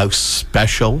how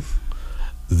special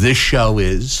this show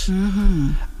is.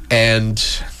 Mm-hmm.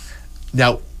 And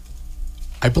now,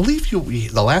 I believe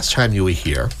the last time you were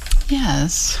here.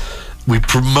 Yes. We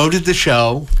promoted the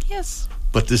show. Yes.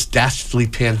 But this dastardly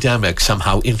pandemic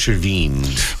somehow intervened.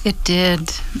 It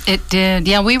did.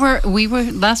 Yeah, we were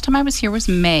last time I was here was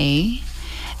May,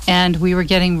 and we were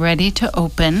getting ready to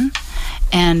open,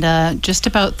 and just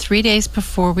about 3 days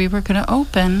before we were going to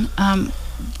open,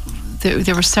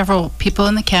 there were several people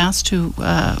in the cast who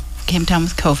came down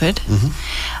with COVID. Mm-hmm.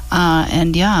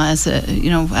 And yeah, as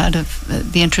out of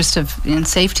the interest in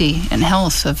safety and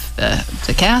health of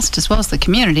the cast as well as the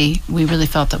community, we really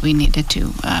felt that we needed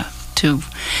to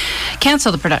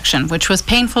cancel the production, which was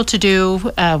painful to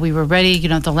do. We were ready,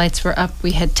 the lights were up,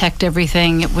 we had teched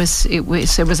everything. It was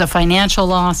a financial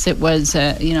loss. It was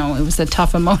it was a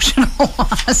tough emotional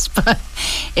loss, but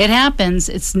it happens.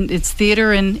 It's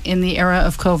theater in the era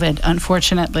of COVID,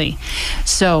 unfortunately.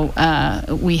 So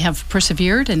we have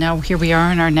persevered, and now here we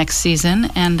are in our next season,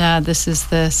 and this is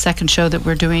the second show that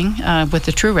we're doing with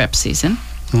the True Rep season.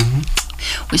 Mm-hmm.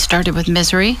 We started with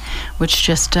Misery, which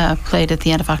just played at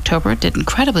the end of October. It did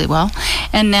incredibly well.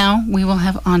 And now we will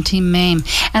have Auntie Mame.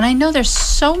 And I know there's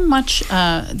so much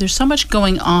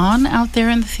going on out there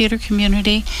in the theater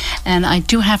community. And I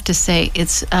do have to say,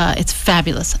 it's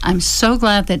fabulous. I'm so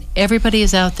glad that everybody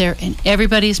is out there and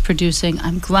everybody is producing.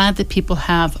 I'm glad that people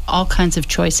have all kinds of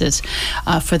choices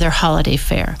for their holiday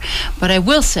fare. But I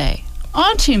will say,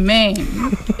 Auntie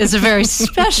Mame is a very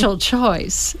special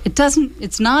choice.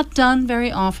 It's not done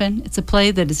very often. It's a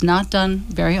play that is not done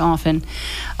very often.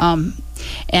 So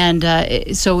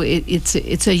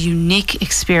it's a unique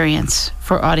experience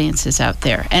for audiences out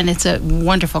there. And it's a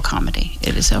wonderful comedy.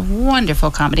 It is a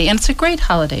wonderful comedy. And it's a great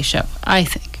holiday show, I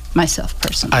think. Myself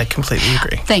personally, I completely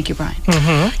agree. Thank you, Brian.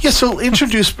 Mm-hmm. Yeah, so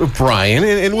introduce Brian,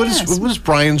 and what is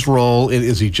Brian's role?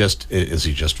 Is he just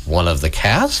one of the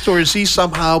cast, or is he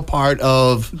somehow part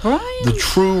of the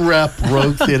True Rep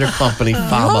Rogue Theater Company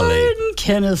family? Brian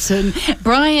Kennison.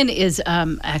 Brian is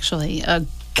actually a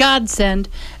godsend.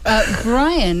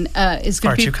 Brian is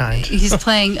going to be. Too kind. He's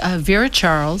playing Vera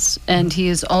Charles, and he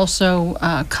is also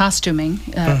costuming,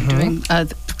 doing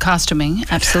the costuming,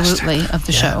 absolutely, of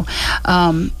the show.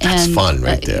 That's fun,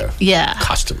 right there. Yeah,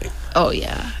 costuming. Oh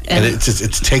yeah, and it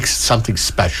takes something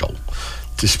special.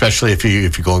 Especially if you're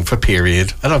going for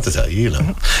period. I don't have to tell you,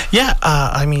 Yeah,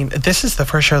 I mean, this is the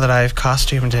first show that I've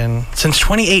costumed in since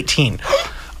 2018.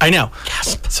 I know.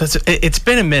 Gasp. So it's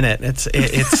been a minute. It's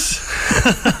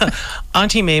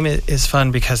Auntie Mame is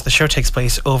fun because the show takes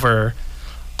place over,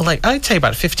 I'd say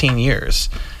about 15 years.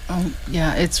 Oh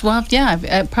yeah,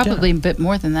 probably a bit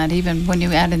more than that. Even when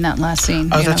you add in that last scene.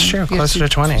 Oh, that's true. Closer to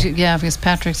 20. Yeah, because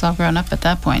Patrick's all grown up at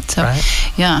that point. So right.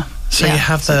 Yeah. So you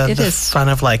have the fun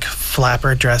of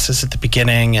flapper dresses at the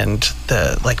beginning and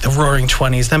the roaring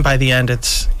 20s. Then by the end,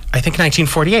 it's I think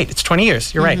 1948. It's 20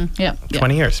 years. You're right. Yeah.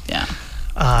 20 years. Yeah.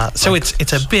 So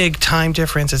it's a big time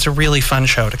difference. It's a really fun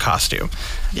show to costume.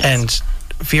 Yes. And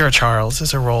Vera Charles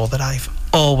is a role that I've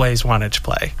always wanted to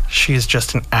play. She is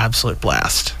just an absolute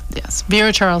blast. Yes.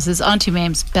 Vera Charles is Auntie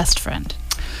Mame's best friend.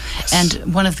 Yes.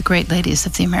 And one of the great ladies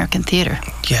of the American theater.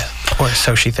 Yeah, or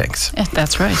so she thinks.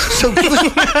 That's right. So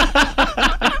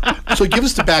give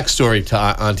us the backstory to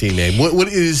Auntie Mame. What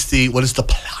is the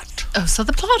plot? Oh, so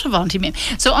the plot of Auntie Mame.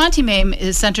 So Auntie Mame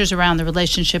centers around the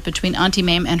relationship between Auntie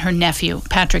Mame and her nephew,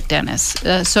 Patrick Dennis.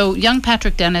 So young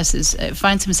Patrick Dennis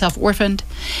finds himself orphaned,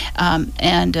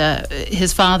 and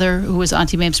his father, who was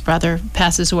Auntie Mame's brother,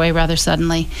 passes away rather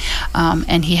suddenly,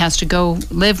 and he has to go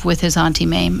live with his Auntie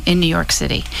Mame in New York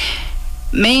City.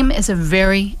 Mame is a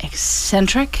very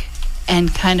eccentric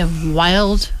and kind of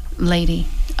wild lady.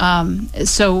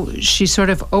 So she sort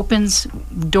of opens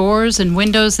doors and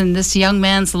windows in this young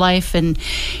man's life, and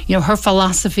her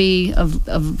philosophy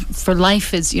for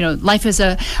life is life is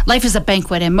a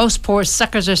banquet, and most poor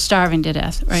suckers are starving to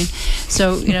death, right?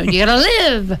 So you gotta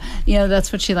live.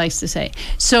 That's what she likes to say.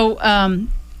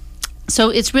 So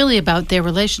it's really about their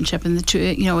relationship and the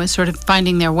two, sort of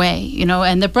finding their way,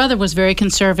 and the brother was very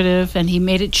conservative, and he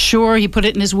made it sure, he put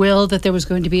it in his will that there was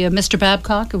going to be a Mr.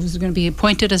 Babcock who was going to be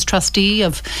appointed as trustee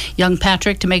of young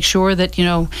Patrick to make sure that,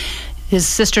 his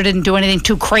sister didn't do anything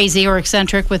too crazy or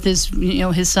eccentric with his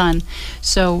son.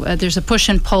 So there's a push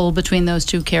and pull between those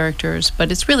two characters,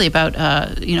 but it's really about,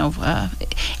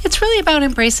 it's really about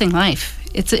embracing life.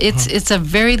 It's a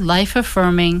very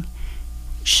life-affirming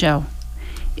show.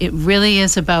 It really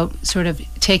is about sort of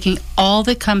taking all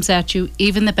that comes at you,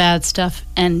 even the bad stuff,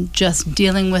 and just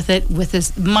dealing with it with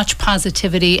as much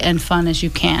positivity and fun as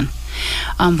you can,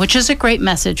 which is a great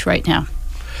message right now.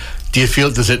 Do you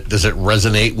feel, does it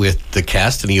resonate with the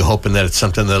cast, and are you hoping that it's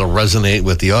something that'll resonate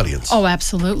with the audience? Oh,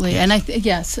 absolutely. And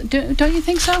yes. Don't you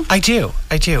think so? I do.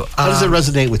 How does it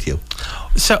resonate with you?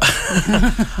 So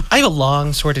I have a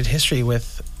long sordid history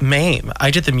with Mame.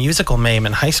 I did the musical Mame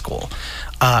in high school,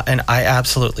 and I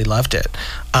absolutely loved it.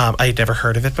 I had never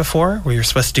heard of it before. We were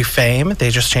supposed to do Fame.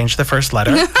 They just changed the first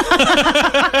letter.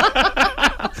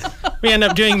 We end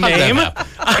up doing Mame.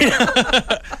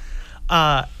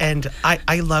 And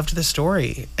I loved the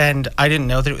story, and I didn't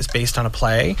know that it was based on a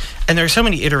play. And there are so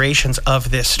many iterations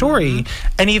of this story.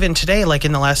 And even today, like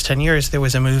in the last 10 years, there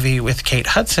was a movie with Kate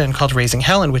Hudson called Raising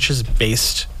Helen, which is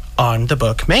based on the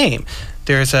book Mame.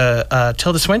 There's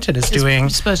Tilda Swinton is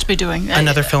supposed to be doing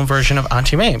another film version of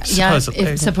Auntie Mame, supposedly.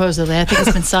 Yeah, supposedly. I think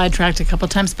it's been sidetracked a couple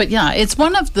times. But yeah, it's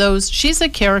one of those. She's a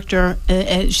character.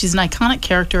 She's an iconic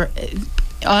character.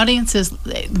 Audiences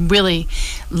really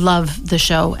love the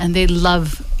show, and they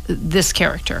love this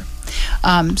character.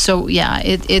 So yeah,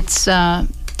 it's I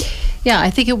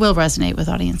think it will resonate with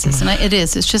audiences, and it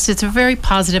is. It's a very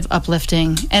positive,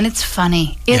 uplifting, and it's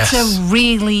funny. It's a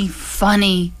really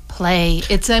funny play.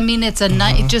 It's a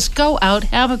night. Just go out,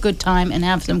 have a good time, and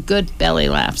have some good belly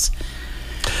laughs.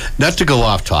 Not to go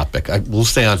off topic, we'll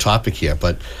stay on topic here,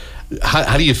 but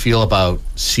how do you feel about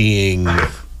seeing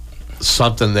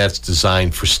something that's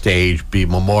designed for stage be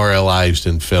memorialized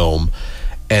in film?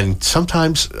 And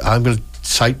sometimes I'm going to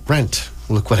cite Rent.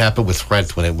 Look what happened with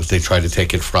Rent when they tried to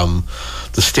take it from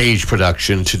the stage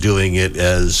production to doing it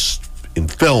as in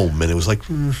film, and it was like.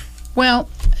 Well,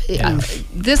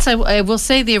 this I will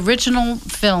say the original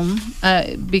film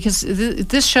because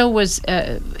this show was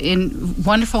in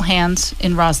wonderful hands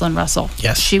in Rosalind Russell.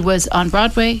 Yes, she was on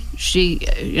Broadway. She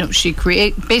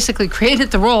basically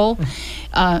created the role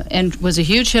and was a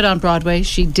huge hit on Broadway.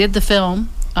 She did the film.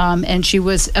 And she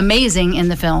was amazing in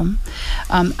the film.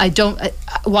 I don't.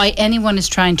 Why anyone is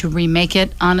trying to remake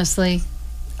it? Honestly,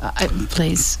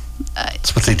 please.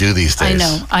 That's what they do these days.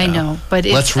 I know. But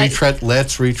let's retread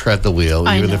the wheel.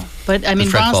 I know. But I mean,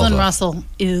 Rosalind Russell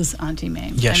is Auntie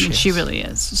Mame. Yes, I mean, she really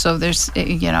is. So there's,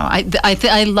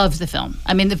 I love the film.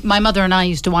 I mean, my mother and I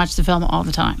used to watch the film all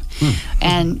the time,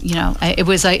 and it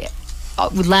was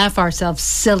would laugh ourselves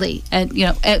silly, and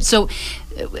so.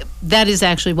 That is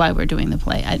actually why we're doing the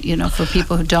play. For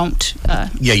people who don't.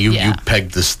 You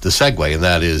pegged the segue, and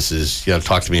that is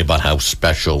talk to me about how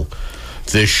special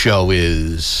this show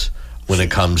is when it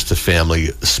comes to family,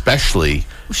 especially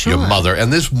your mother.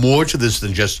 And there's more to this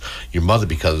than just your mother,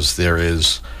 because there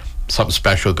is something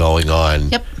special going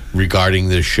on regarding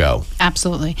this show.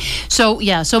 Absolutely. So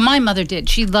my mother did.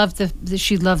 She loved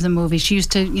the movie. She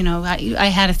used to, I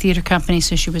had a theater company,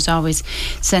 so she was always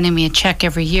sending me a check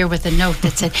every year with a note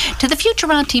that said, "To the future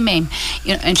Auntie Mame."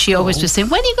 And she always was saying,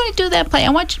 "When are you going to do that play? I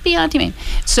want you to be Auntie Mame."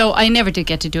 So I never did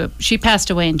get to do it. She passed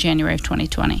away in January of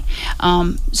 2020.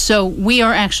 So we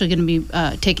are actually going to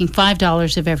be taking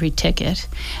 $5 of every ticket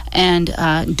and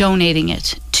donating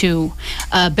it to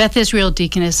Beth Israel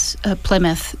Deaconess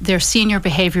Plymouth, their senior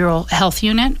behavioral health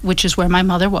unit, which is where my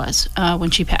mother was when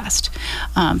she passed.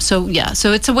 So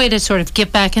it's a way to sort of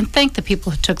give back and thank the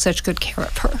people who took such good care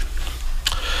of her.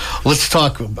 Let's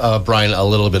talk, Brian, a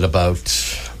little bit about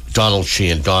Donald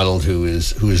Sheehan. Donald, who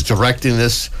is directing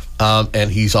this,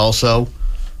 and he's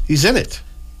in it.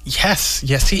 Yes,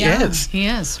 he is. He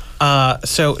is.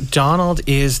 So Donald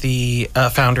is the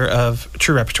founder of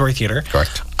True Repertory Theater.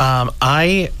 Correct.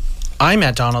 I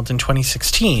met Donald in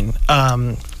 2016.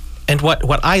 And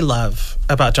what I love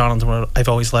about Donald, and what I've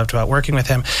always loved about working with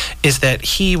him, is that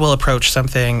he will approach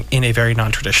something in a very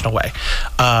non-traditional way.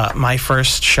 My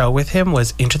first show with him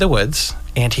was Into the Woods,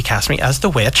 and he cast me as the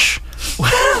witch,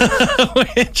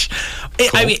 which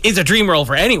I mean is a dream role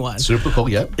for anyone. Super cool,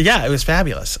 yeah. Yeah, it was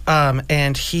fabulous.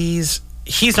 And he's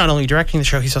not only directing the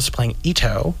show, he's also playing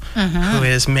Ito, who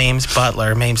is Mame's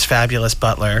butler, Mame's fabulous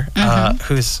butler,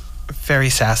 who's very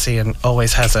sassy and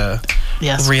always has a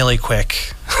really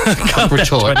quick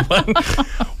retort,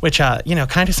 which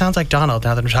kind of sounds like Donald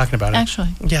now that I'm talking about it. Actually,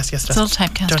 yes, it's a little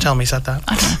typecast. Don't tell me he said that.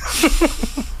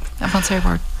 I won't say a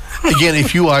word. Again,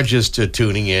 if you are just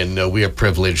tuning in, we are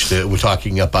privileged. We're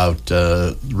talking about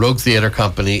Rogue Theater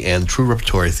Company and True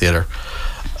Repertory Theater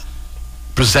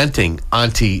presenting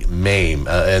Auntie Mame,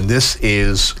 and this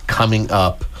is coming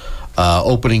up.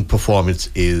 Opening performance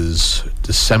is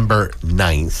December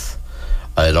 9th.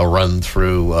 It'll run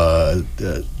through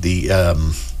the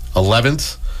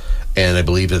 11th, and I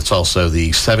believe it's also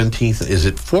the 17th. Is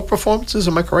it 4 performances?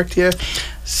 Am I correct here?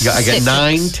 I got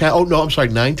 9, 10. Oh, no, I'm sorry,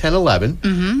 9, 10, 11.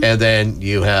 And then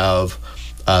you have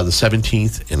the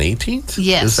 17th and 18th?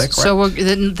 Yes. Is that correct? So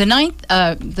the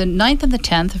 9th and the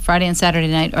 10th, Friday and Saturday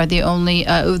night, are the only,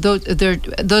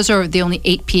 those are the only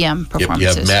 8 p.m.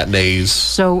 performances. You have matinees.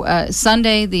 So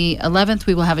Sunday, the 11th,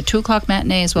 we will have a 2 o'clock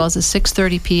matinee as well as a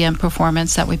 6:30 p.m.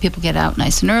 performance. That way people get out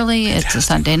nice and early. Fantastic. It's a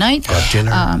Sunday night.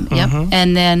 Dinner. Yep.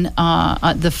 And then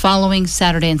the following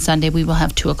Saturday and Sunday, we will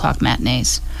have 2 o'clock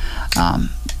matinees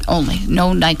only.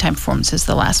 No nighttime performances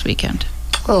the last weekend.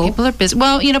 Oh. People are busy.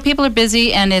 Well, people are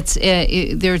busy, and it's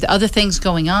there's other things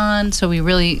going on. So we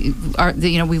really are.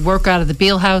 We work out of the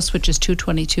Beale House, which is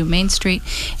 222 Main Street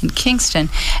in Kingston,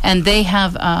 and they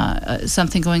have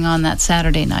something going on that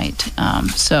Saturday night.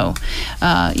 So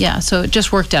it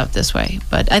just worked out this way.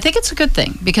 But I think it's a good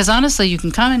thing because honestly, you can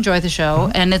come enjoy the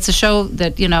show, and it's a show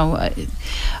that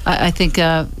I think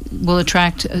will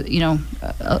attract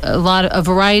a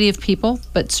variety of people,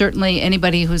 but certainly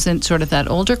anybody who's in sort of that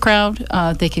older crowd.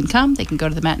 They can come, they can go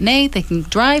to the matinee, they can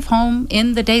drive home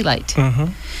in the daylight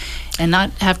and not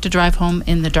have to drive home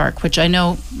in the dark, which I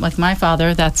know, like my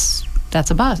father, that's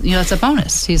a buzz. That's a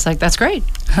bonus. He's like, that's great.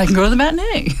 I can go to the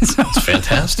matinee. So, it's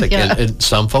fantastic. Yeah. And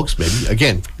some folks maybe,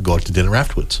 again, go out to dinner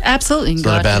afterwards. Absolutely. It's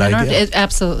not a bad idea.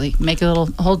 Absolutely. Make a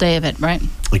whole day of it, right?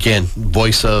 Again,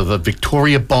 voice of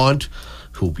Victoria Bond,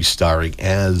 who will be starring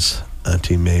as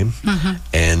Auntie Mame,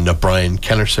 and Brian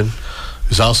Kennerson,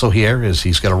 who's also here, as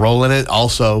he's got a role in it,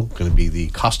 also going to be the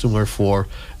costumer for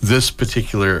this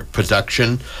particular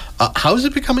production. How has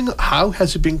it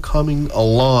been coming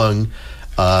along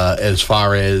as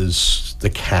far as the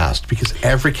cast, because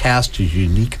every cast is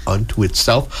unique unto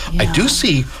itself. I do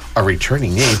see a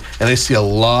returning name, and I see a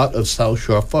lot of South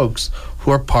Shore folks who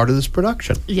are part of this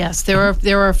production. Yes, there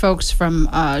are folks from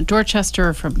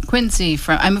Dorchester, from Quincy,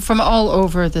 from all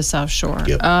over the South Shore.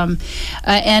 Yep.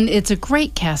 And it's a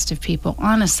great cast of people,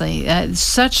 honestly.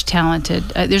 Such talented.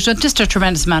 There's just a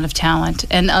tremendous amount of talent.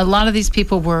 And a lot of these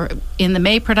people were in the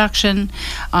May production.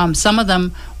 Some of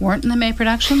them weren't in the May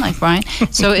production, like Brian.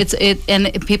 So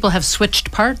and people have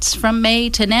switched parts from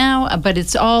May to now, but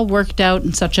it's all worked out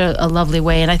in such a lovely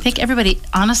way. And I think everybody,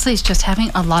 honestly, is just having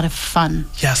a lot of fun.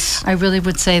 Yes. I really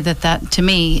would say that to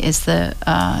me is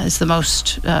the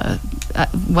most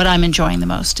what I'm enjoying the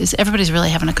most is everybody's really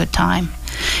having a good time.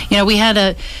 You know, we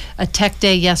had a tech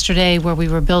day yesterday where we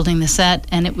were building the set,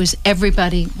 and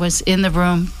everybody was in the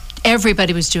room.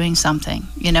 Everybody was doing something,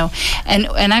 you know.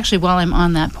 And actually, while I'm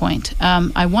on that point,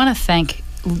 I want to thank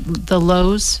the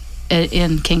Lowe's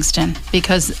in Kingston,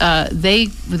 because they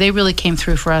really came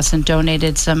through for us and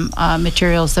donated some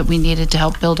materials that we needed to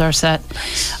help build our set.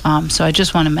 So I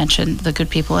just want to mention the good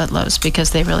people at Lowe's,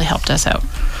 because they really helped us out.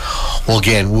 Well,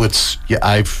 again, over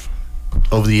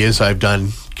the years I've done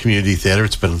community theater.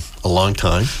 It's been a long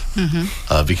time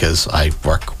because I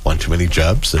work one too many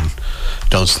jobs and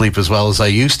don't sleep as well as I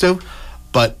used to.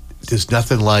 But there's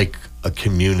nothing like a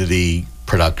community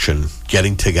production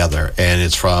getting together, and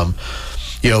it's from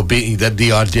being the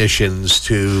auditions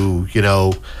to,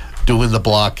 doing the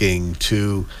blocking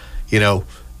to,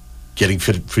 getting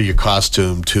fit for your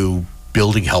costume to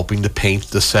helping to paint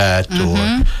the set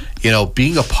or,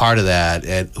 being a part of that,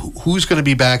 and who's going to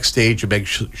be backstage and make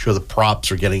sure the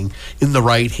props are getting in the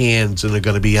right hands and they're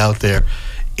going to be out there.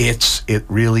 It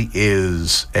really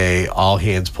is all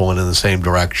hands pulling in the same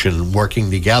direction,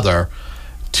 working together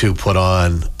to put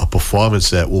on a performance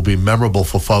that will be memorable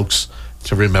for folks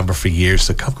to remember for years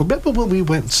to come. Remember when we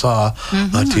went and saw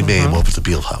Team AIM over at the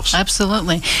Beale House?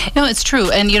 Absolutely. No, it's true.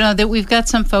 And, that we've got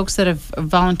some folks that have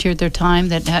volunteered their time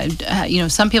that,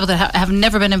 some people that have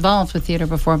never been involved with theater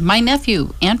before. My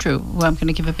nephew, Andrew, who I'm going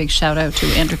to give a big shout out to,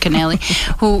 Andrew Canale,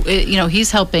 who,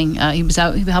 he's helping, he was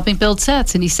out helping build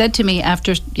sets. And he said to me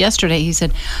after yesterday, he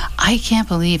said, I can't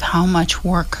believe how much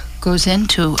work goes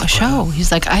into a show.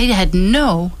 He's like, I had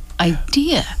no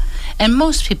idea. And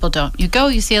most people don't. You go,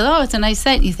 you see, it's a nice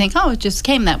set, and you think, it just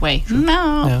came that way. Sure.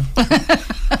 No.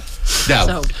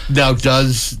 Yeah. Now,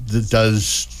 does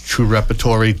True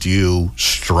Repertory, do you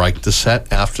strike the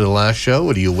set after the last show,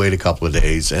 or do you wait a couple of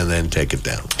days and then take it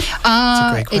down? That's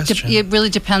a great question. It really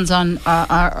depends on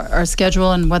our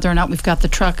schedule and whether or not we've got the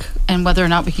truck and whether or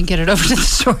not we can get it over to the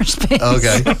storage space.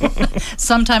 Okay.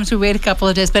 Sometimes we wait a couple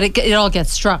of days, but it all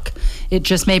gets struck. It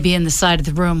just may be in the side of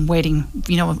the room waiting,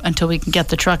 until we can get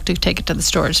the truck to take it to the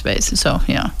storage space. So,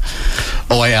 yeah.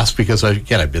 I asked because,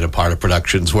 I've been a part of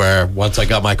productions where once I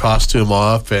got my costume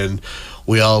off and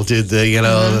we all did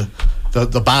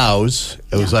the bows,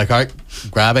 it was like, all right,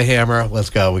 grab a hammer, let's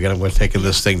go. We're taking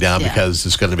this thing down because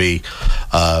it's going to be,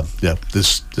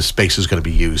 this space is going to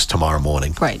be used tomorrow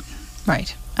morning.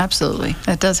 Right. Absolutely.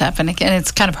 That does happen. And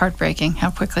it's kind of heartbreaking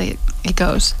how quickly it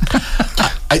goes.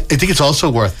 I think it's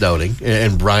also worth noting,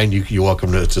 and Brian, you're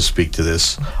welcome to speak to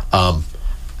this.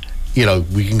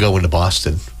 We can go into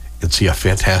Boston and see a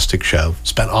fantastic show,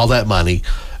 spend all that money,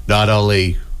 not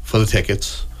only for the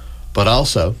tickets, but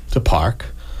also to park,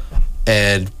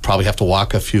 and probably have to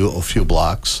walk a few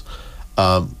blocks.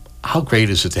 How great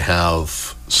is it to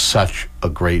have such a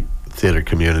great theater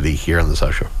community here in the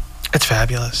South Shore? It's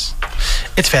fabulous.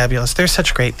 There's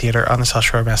such great theater on the South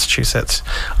Shore of Massachusetts.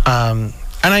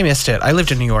 And I missed it. I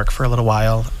lived in New York for a little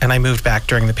while, and I moved back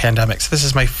during the pandemic. So this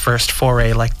is my first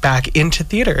foray, back into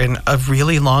theater in a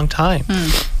really long time.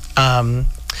 And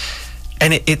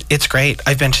it's great.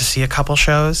 I've been to see a couple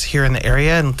shows here in the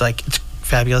area, and it's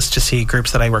fabulous to see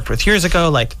groups that I worked with years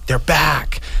ago, they're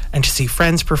back, and to see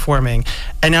friends performing,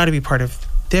 and now to be part of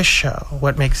this show.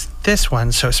 What makes this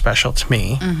one so special to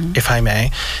me, if I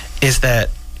may, is that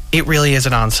it really is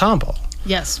an ensemble.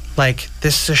 Yes.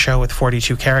 This is a show with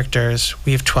 42 characters.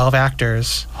 We have 12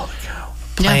 actors. Holy cow.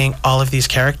 Playing all of these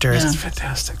characters. Yeah. It's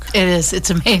fantastic. It is. It's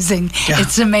amazing. Yeah.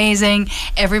 It's amazing.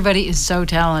 Everybody is so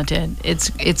talented.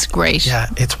 It's great. Yeah,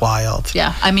 it's wild.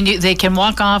 Yeah. I mean, they can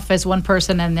walk off as one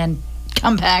person and then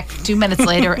come back 2 minutes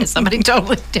later as somebody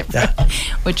totally different,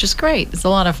 which is great. It's a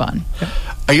lot of fun.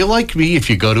 Are you like me if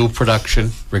you go to a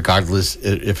production, regardless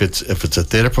if it's a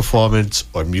theater performance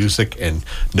or music, and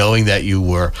knowing that you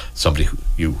were somebody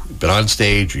you've been on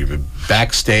stage, or you've been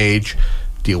backstage,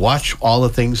 Do you watch all the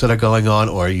things that are going on,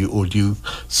 or do you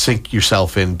sink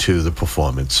yourself into the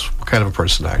performance? What kind of a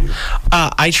person are you?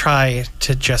 I try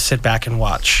to just sit back and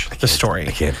watch the story.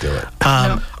 I can't do it.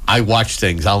 I watch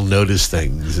things. I'll notice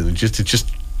things, and it just.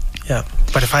 Yeah,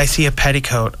 but if I see a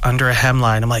petticoat under a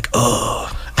hemline, I'm like,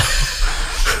 oh.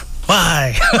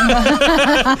 Why?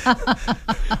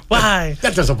 Why?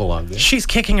 That doesn't belong there. She's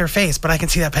kicking her face, but I can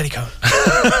see that petticoat.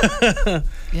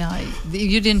 Yeah,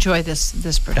 you'd enjoy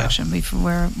this production.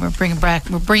 Yeah. We're bringing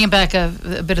back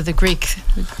a bit of the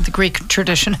Greek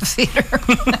tradition of theater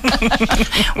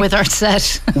with our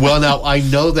set. Well, now I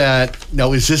know that.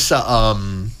 Now, is this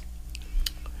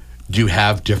do you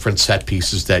have different set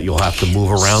pieces that you'll have to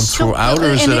move around throughout, or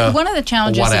is it one of the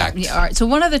challenges? One act? All right, so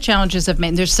one of the challenges of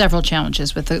Mame, there's several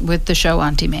challenges with the show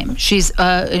Auntie Mame. She's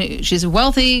a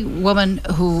wealthy woman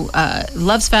who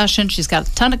loves fashion. She's got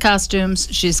a ton of costumes.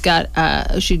 She's got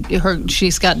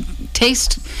she's got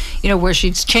taste, where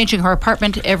she's changing her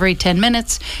apartment every 10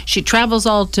 minutes. She travels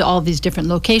to all these different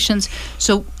locations.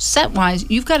 So set-wise,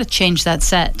 you've got to change that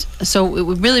set.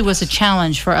 So it really was a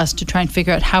challenge for us to try and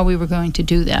figure out how we were going to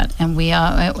do that. And we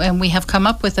have come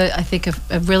up with I think a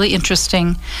really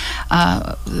interesting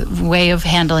way of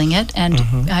handling it. And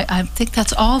I think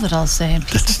that's all that I'll say. And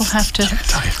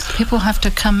people have to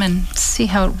come and see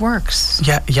how it works.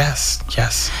 Yeah. Yes.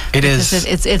 It is.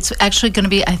 It's actually going to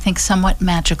be, I think, somewhat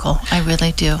magical. I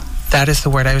really do. That is the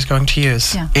word I was going to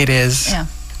use. Yeah. It is. Yeah.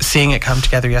 Seeing it come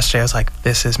together yesterday, I was like,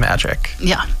 this is magic.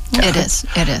 Yeah. It is.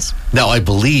 It is. Now, I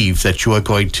believe that you are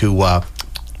going to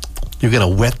you're going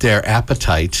to whet their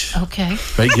appetite. Okay.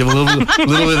 Right? Give a little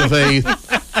bit of a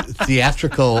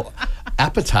theatrical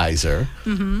appetizer,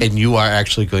 and you are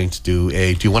actually going to do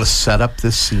do you want to set up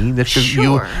this scene that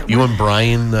you and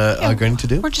Brian are going to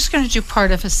do? We're just going to do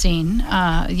part of a scene,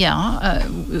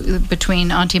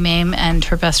 between Auntie Mame and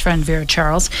her best friend Vera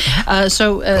Charles.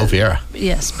 Vera.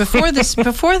 Yes. Before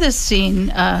this scene,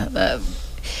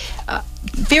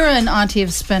 Vera and Auntie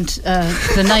have spent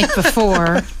the night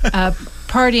before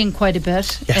partying quite a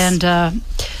bit, and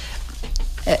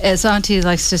as Auntie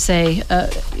likes to say,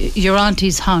 your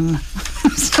auntie's hung.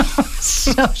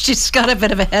 so she's got a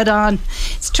bit of a head on.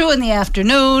 It's 2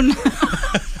 PM,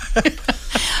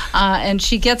 and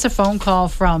she gets a phone call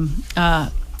from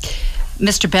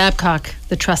Mr. Babcock,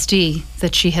 the trustee,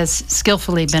 that she has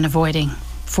skillfully been avoiding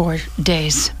for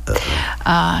days,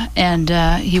 and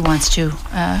he wants to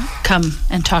come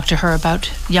and talk to her about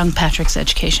young Patrick's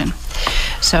education.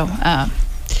 So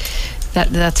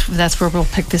that's where we'll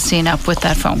pick the scene up with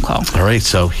that phone call. All right,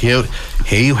 so here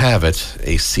you have it,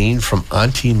 a scene from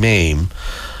Auntie Mame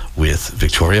with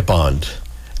Victoria Bond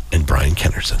and Brian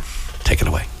Kennerson. Take it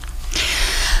away.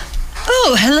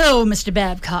 Oh, hello, Mr.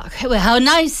 Babcock. Well, how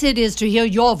nice it is to hear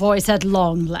your voice at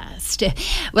long last.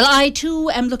 Well, I, too,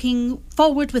 am looking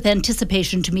forward with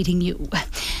anticipation to meeting you.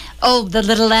 Oh, the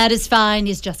little lad is fine.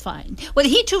 He's just fine. Well,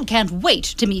 he, too, can't wait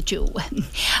to meet you.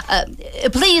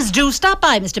 Please do stop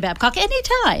by, Mr. Babcock, any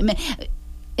time.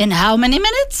 In how many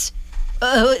minutes?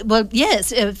 Well,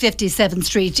 yes, 57th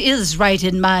Street is right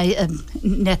in my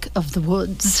neck of the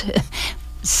woods.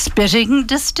 Spitting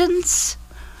distance?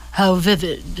 How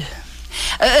vivid.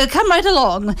 Come right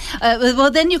along. Well,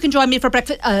 then you can join me for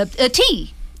breakfast.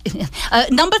 Tea.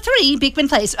 Number 3, Beekman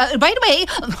Place. Right away.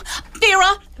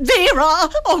 Vera!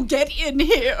 Oh, get in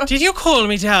here. Did you call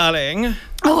me, darling?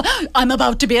 Oh, I'm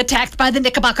about to be attacked by the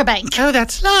Knickerbocker Bank. Oh,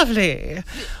 that's lovely.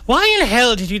 Why in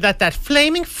hell did you let that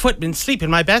flaming footman sleep in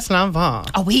my best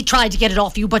l'enfant? Oh, he tried to get it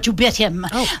off you, but you bit him.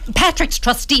 Oh. Patrick's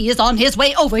trustee is on his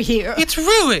way over here. It's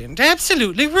ruined.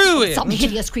 Absolutely ruined. Some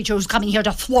hideous creature who's coming here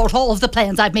to thwart all of the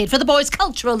plans I've made for the boys'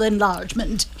 cultural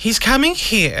enlargement. He's coming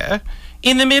here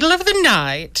in the middle of the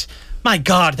night? My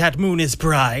God, that moon is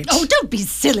bright. Oh, don't be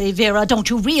silly, Vera. Don't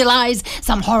you realize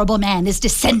some horrible man is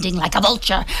descending like a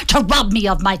vulture to rob me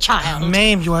of my child?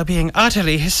 Mame, you are being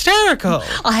utterly hysterical.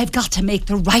 I've got to make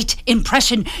the right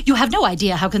impression. You have no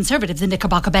idea how conservative the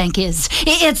Knickerbocker Bank is.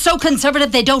 It's so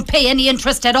conservative they don't pay any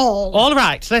interest at all. All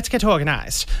right, let's get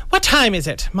organized. What time is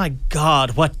it? My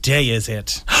God, what day is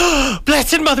it?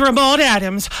 Blessed Mother of Maud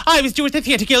Adams. I was due at the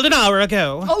Theatre Guild an hour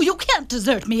ago. Oh, you can't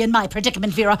desert me in my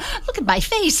predicament, Vera. Look at my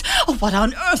face. Oh, what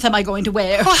on earth am I going to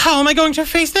wear? Well, how am I going to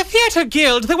face the Theatre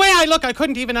Guild? The way I look, I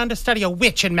couldn't even understudy a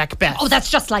witch in Macbeth. Oh,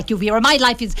 that's just like you, Vera. My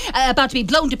life is about to be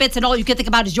blown to bits and all you can think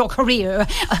about is your career.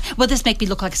 Will this make me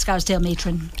look like a Scarsdale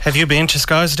matron? Have you been to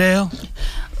Scarsdale?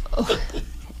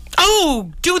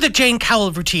 Oh, do the Jane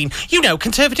Cowell routine. You know,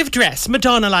 conservative dress,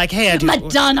 Madonna-like hairdo.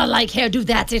 Madonna-like hairdo,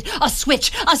 that's it. A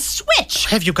switch.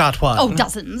 Have you got one? Oh,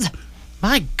 dozens.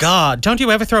 My God, don't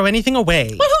you ever throw anything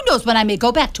away? Well, who knows when I may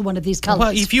go back to one of these colors.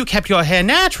 Well, if you kept your hair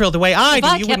natural the way I if do,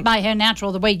 I you kept wouldn't... my hair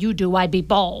natural the way you do, I'd be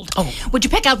bald. Oh. Would you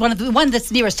pick out one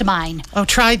that's nearest to mine? Oh,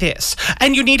 try this.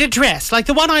 And you need a dress, like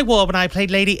the one I wore when I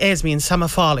played Lady Esme in Summer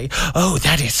Folly. Oh,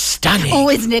 that is stunning. Oh,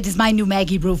 isn't it? It's my new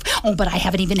Maggie roof. Oh, but I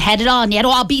haven't even had it on yet.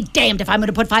 Oh, I'll be damned if I'm going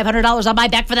to put $500 on my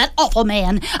back for that awful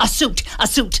man. A suit.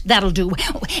 That'll do.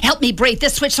 Oh, help me braid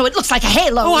this switch so it looks like a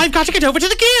halo. Oh, I've got to get over to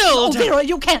the guild. Oh, Vera,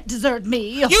 you can't desert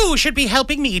me. You should be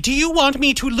helping me. Do you want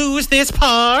me to lose this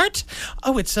part?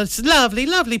 Oh, it's a lovely,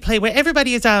 lovely play where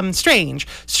everybody is, strange,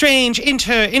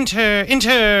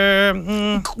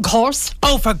 course?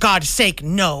 Oh, for God's sake,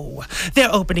 no.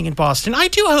 They're opening in Boston. I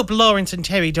do hope Lawrence and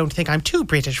Terry don't think I'm too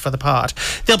British for the part.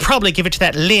 They'll probably give it to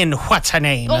that Lynn, what's her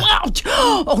name?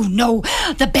 Oh, no.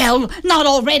 The bell. Not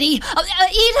already. Ito,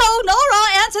 Nora,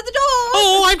 answer the door.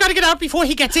 Oh, I've got to get out before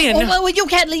he gets in. Oh, well, you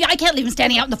can't leave. I can't leave him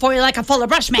standing out in the foyer like a full of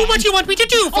brush man. Well, what do you want me to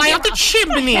do? Fly out the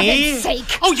chimney? For heaven's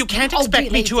sake. Oh, you can't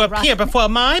expect me to appear before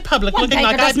my public looking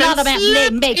like I've been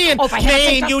slipped in. Oh, for heaven's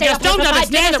sake, you just don't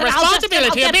understand the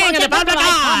responsibility of being in the public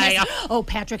eye. Oh,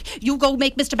 Patrick, you go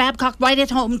make Mr. Babcock right at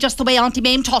home, just the way Auntie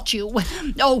Mame taught you.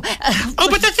 Oh,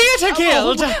 but the Theatre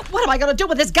Guild. What am I going to do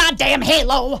with this goddamn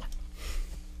halo?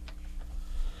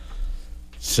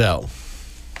 So,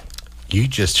 you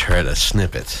just heard a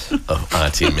snippet of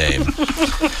Auntie Mame.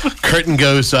 Curtain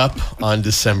goes up on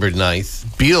December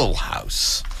 9th. Beale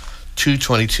House,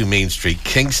 222 Main Street,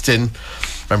 Kingston.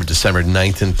 Remember, December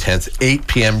 9th and 10th, 8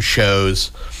 p.m.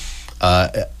 shows.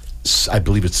 I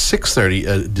believe it's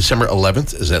 6:30. December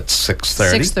 11th is at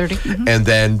 6:30. 6:30. Mm-hmm. And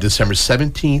then December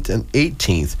 17th and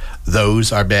 18th,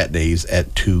 those are matinees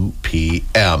at 2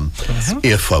 p.m. Mm-hmm.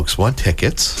 If folks want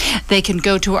tickets, they can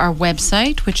go to our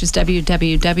website, which is True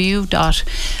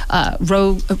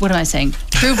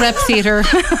Rep Theater.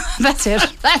 That's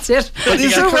it. But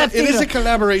it is a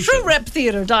collaboration.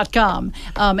 TrueRepTheater.com.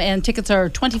 And tickets are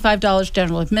 $25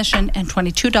 general admission and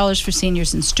 $22 for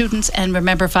seniors and students. And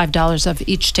remember, $5 of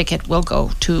each ticket will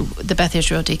go to the Beth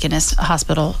Israel Deaconess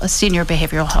Hospital, a senior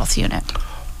behavioral health unit.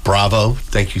 Bravo.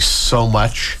 Thank you so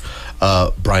much,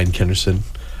 Brian Kinderson,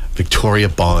 Victoria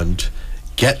Bond.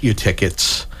 Get your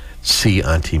tickets. See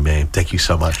Auntie Mame. Thank you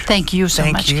so much. Thank you so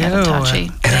much, Kevin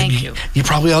Tachi. Thank you. You're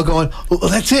probably all going, well,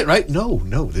 that's it, right? No,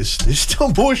 there's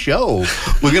still more show.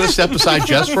 We're going to step aside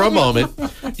just for a moment.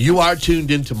 You are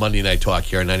tuned into Monday Night Talk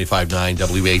here on 95.9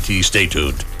 WAT. Stay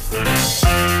tuned.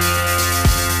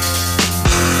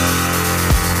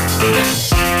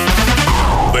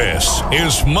 This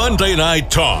is Monday Night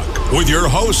Talk with your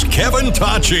host, Kevin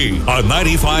Tachi, on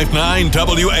 95.9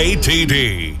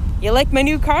 WATD. You like my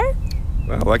new car?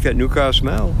 Well, I like that new car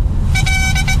smell.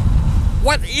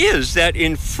 What is that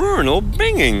infernal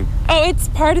binging? Oh, it's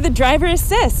part of the driver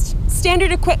assist.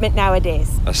 Standard equipment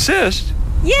nowadays. Assist?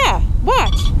 Yeah,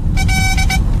 watch.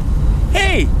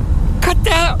 Hey, cut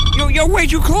that out. You're way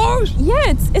too close.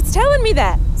 Yeah, it's telling me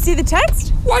that. See the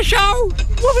text? Watch out!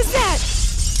 What was that?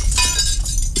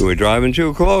 You were driving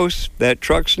too close. That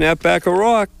truck snapped back a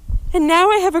rock. And now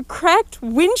I have a cracked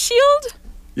windshield?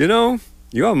 You know,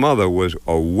 your mother was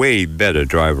a way better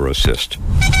driver assist.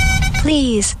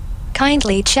 Please,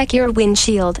 kindly check your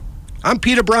windshield. I'm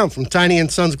Peter Brown from Tiny &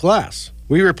 Sons Glass.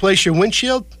 We replace your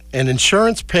windshield and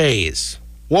insurance pays.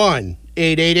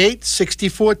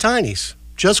 1-888-64-TINIES.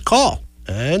 Just call.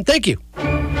 And thank you.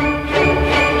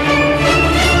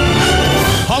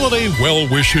 Holiday well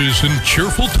wishes and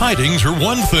cheerful tidings are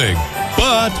one thing,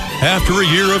 but after a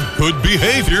year of good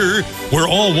behavior, we're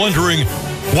all wondering,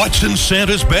 what's in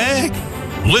Santa's bag?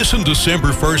 Listen December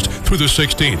 1st through the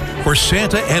 16th for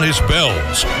Santa and his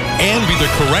bells, and be the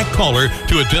correct caller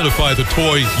to identify the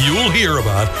toy you'll hear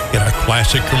about in a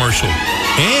classic commercial.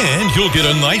 And you'll get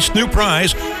a nice new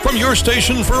prize from your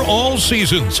station for all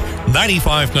seasons,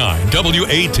 95.9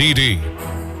 WATD.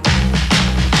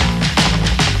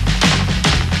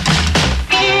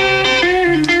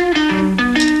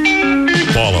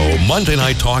 Follow Monday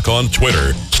Night Talk on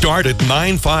Twitter. Start at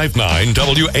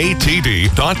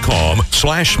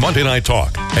 959WATD.com/Monday Night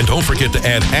Talk. And don't forget to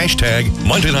add hashtag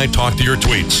Monday Night Talk to your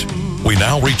tweets. We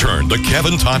now return to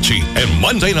Kevin Tachi and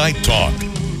Monday Night Talk.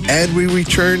 And we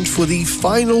returned for the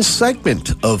final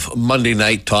segment of Monday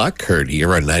Night Talk, heard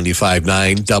here on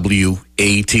 95.9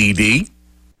 WATD.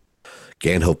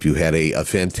 Again, hope you had a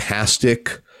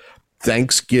fantastic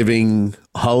Thanksgiving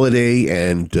holiday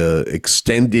and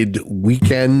extended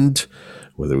weekend,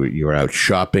 whether you're out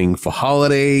shopping for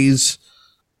holidays,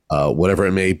 whatever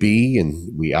it may be.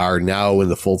 And we are now in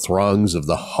the full throngs of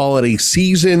the holiday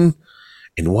season.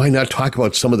 And why not talk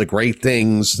about some of the great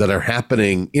things that are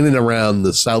happening in and around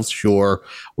the South Shore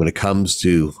when it comes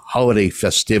to holiday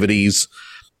festivities?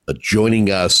 joining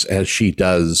us as she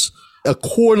does a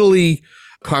quarterly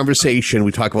conversation.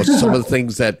 We talk about some of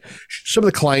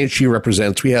the clients she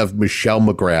represents. We have Michelle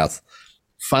McGrath,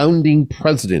 founding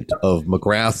president of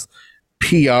McGrath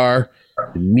PR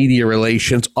and Media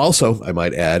Relations. Also, I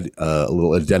might add a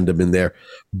little addendum in there,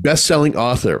 best-selling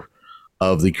author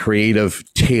of the Creative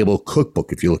Table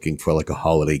Cookbook. If you're looking for like a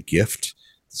holiday gift,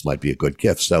 this might be a good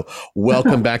gift. So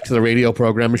welcome back to the radio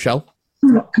program, Michelle.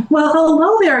 Well,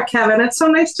 hello there, Kevin. It's so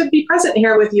nice to be present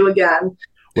here with you again.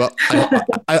 Well,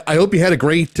 I hope you had a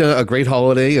great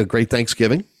holiday, a great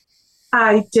Thanksgiving.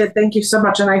 I did. Thank you so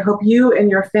much. And I hope you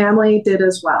and your family did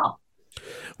as well.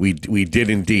 We did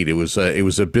indeed. It was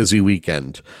a busy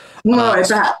weekend. No, I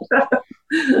bet.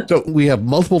 So we have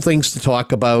multiple things to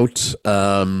talk about.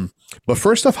 But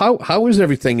first off, how is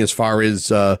everything as far as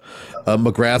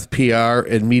McGrath PR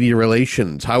and Media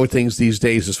Relations? How are things these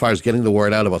days as far as getting the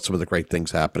word out about some of the great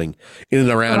things happening in and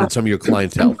around and some of your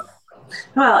clientele?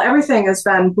 Well, everything has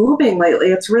been booming lately.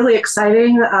 It's really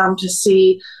exciting to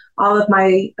see all of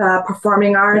my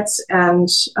performing arts and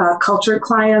culture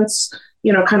clients,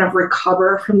 kind of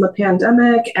recover from the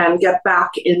pandemic and get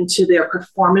back into their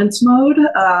performance mode.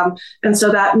 And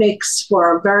so that makes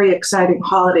for a very exciting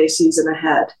holiday season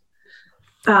ahead.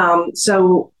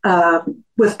 So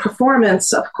with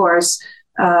performance, of course,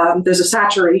 there's a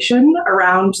saturation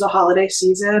around the holiday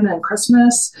season and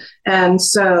Christmas. And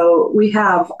so we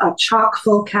have a chock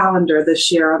full calendar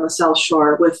this year on the South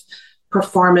Shore with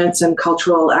performance and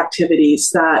cultural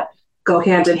activities that go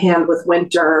hand in hand with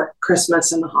winter,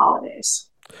 Christmas, and the holidays.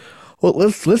 Well,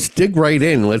 let's dig right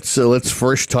in. Let's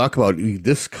first talk about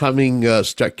this coming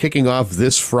kicking off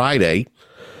this Friday.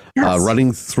 Yes.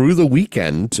 Running through the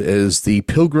weekend is the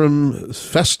Pilgrim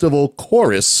Festival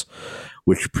Chorus,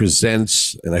 which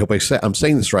presents, and I hope I'm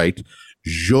saying this right,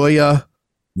 Joyeux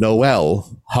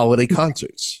Noël holiday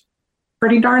concerts.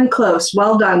 Pretty darn close.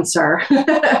 Well done, sir.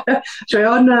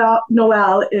 Joyeux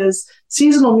Noël is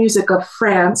seasonal music of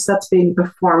France that's being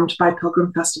performed by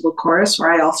Pilgrim Festival Chorus,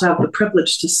 where I also have the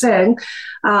privilege to sing.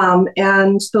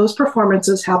 And those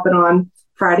performances happen on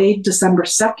Friday, December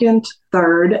 2nd,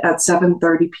 3rd at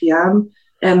 7:30 p.m.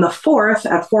 and the 4th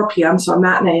at 4 p.m., so a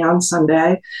matinee on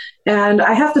Sunday. And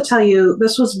I have to tell you,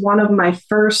 this was one of my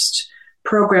first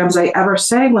programs I ever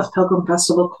sang with Pilgrim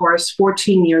Festival Chorus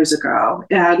 14 years ago,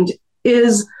 and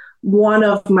is one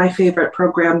of my favorite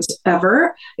programs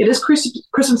ever. It is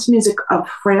Christmas music of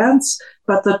France,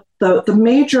 but the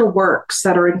major works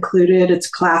that are included, it's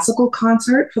classical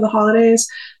concert for the holidays,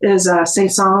 is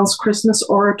Saint-Saëns' Christmas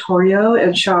Oratorio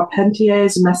and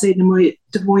Charpentier's Messe de Nuit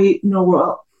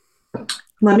Noël.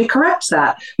 Let me correct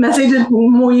that. Messe de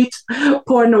Nuit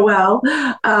pour Noël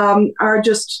are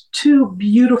just two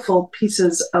beautiful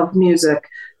pieces of music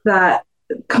that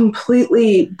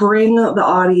completely bring the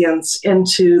audience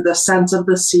into the sense of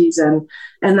the season.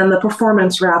 And then the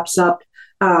performance wraps up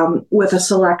with a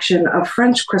selection of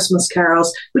French Christmas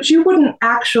carols, which you wouldn't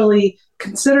actually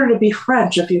consider to be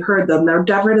French if you heard them. They're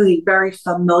definitely very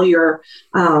familiar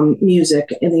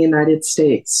music in the United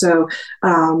States. So,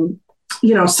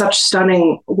 such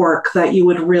stunning work that you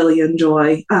would really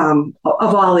enjoy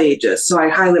of all ages. So I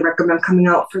highly recommend coming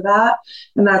out for that.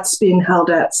 And that's being held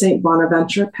at St.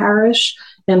 Bonaventure Parish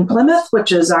in Plymouth,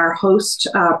 which is our host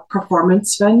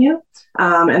performance venue.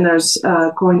 And there's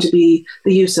going to be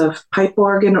the use of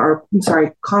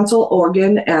console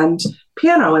organ and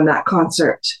piano in that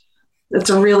concert. It's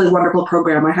a really wonderful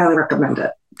program. I highly recommend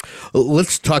it.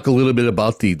 Let's talk a little bit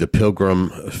about the Pilgrim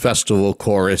Festival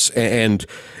Chorus and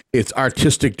its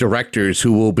artistic directors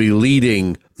who will be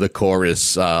leading the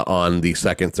chorus on the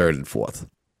 2nd, 3rd, and 4th.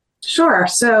 Sure.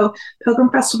 So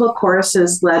Pilgrim Festival Chorus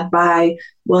is led by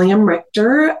William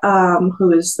Richter,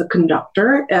 who is the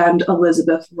conductor, and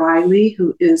Elizabeth Riley,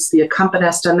 who is the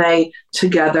accompanist, and they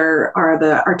together are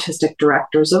the artistic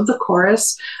directors of the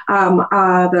chorus.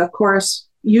 The chorus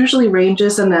usually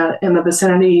ranges in the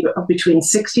vicinity of between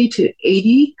 60 to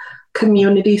 80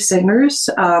 community singers.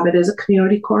 It is a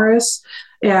community chorus,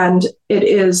 and it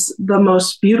is the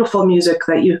most beautiful music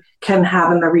that you can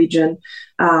have in the region.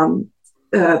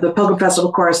 The Pilgrim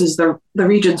Festival Chorus is the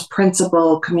region's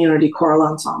principal community choral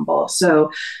ensemble. So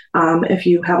if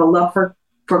you have a love for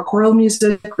choral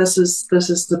music, this is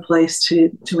the place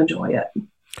to enjoy it.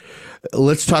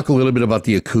 Let's talk a little bit about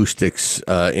the acoustics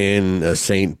in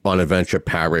St. Bonaventure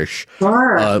Parish.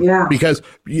 Sure, yeah. Because,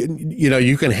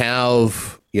 you can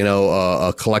have,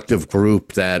 a collective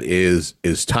group that is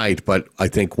tight, but I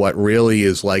think what really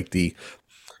is like the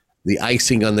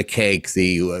icing on the cake,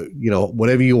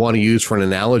 whatever you want to use for an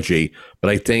analogy, but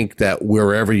I think that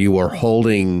wherever you are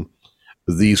holding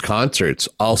these concerts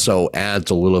also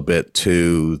adds a little bit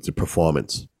to the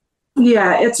performance.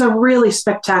 Yeah, it's a really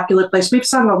spectacular place. We've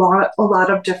sung a lot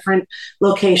of different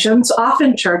locations,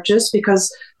 often churches,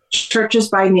 because churches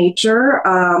by nature,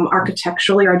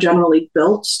 architecturally, are generally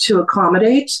built to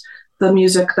accommodate the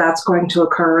music that's going to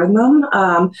occur in them.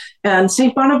 And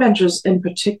St. Bonaventure's in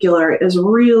particular is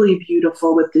really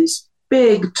beautiful with these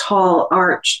big, tall,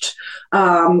 arched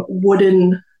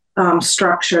wooden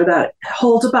structure that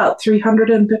holds about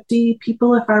 350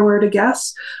 people, if I were to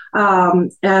guess,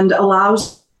 and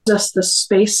allows us the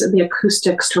space and the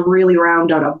acoustics to really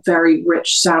round out a very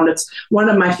rich sound. It's one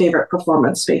of my favorite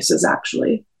performance spaces,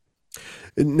 actually.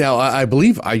 Now, I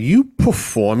believe, are you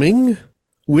performing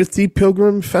with the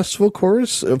Pilgrim Festival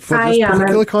Chorus for this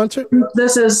particular concert?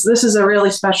 This is a really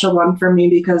special one for me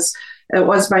because it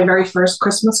was my very first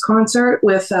Christmas concert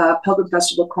with Pilgrim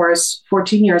Festival Chorus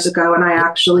 14 years ago, and I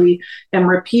actually am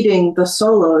repeating the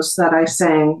solos that I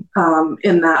sang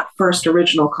in that first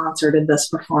original concert in this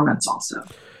performance also.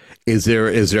 Is there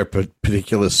a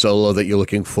particular solo that you're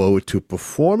looking forward to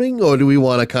performing, or do we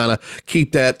want to kind of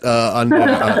keep that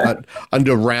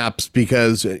under wraps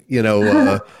because,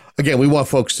 again, we want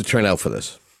folks to turn out for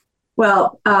this?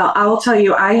 Well, I will tell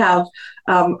you, I have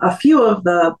a few of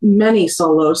the many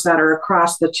solos that are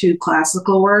across the two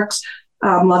classical works.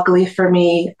 Luckily for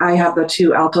me, I have the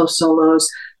two alto solos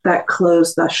that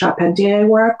close the Charpentier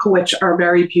work, which are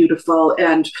very beautiful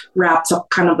and wraps up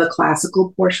kind of the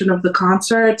classical portion of the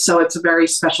concert. So it's a very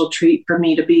special treat for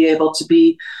me to be able to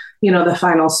be, the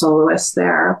final soloist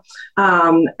there.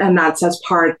 And that's as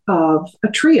part of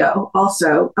a trio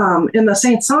also. In the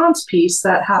Saint Saëns piece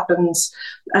that happens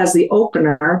as the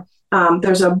opener,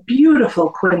 there's a beautiful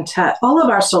quintet. All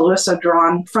of our soloists are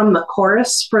drawn from the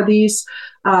chorus for these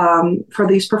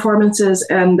performances,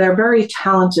 and they're very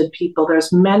talented people.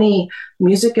 There's many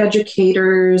music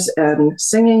educators and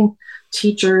singing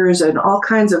teachers and all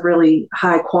kinds of really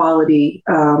high quality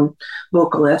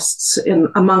vocalists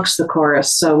amongst the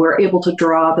chorus. So we're able to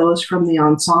draw those from the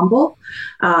ensemble.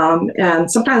 And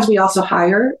sometimes we also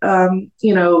hire,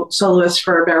 soloists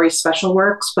for very special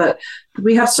works, but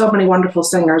we have so many wonderful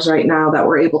singers right now that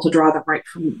we're able to draw them right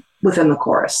from within the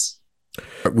chorus.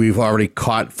 We've already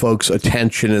caught folks'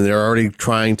 attention, and they're already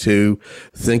trying to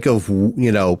think of,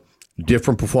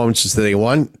 different performances that they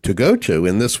want to go to.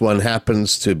 And this one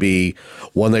happens to be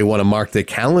one they want to mark their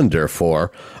calendar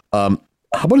for. How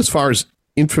about as far as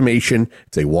information,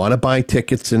 if they want to buy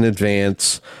tickets in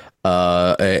advance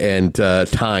and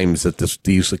times that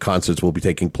these concerts will be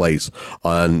taking place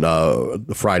on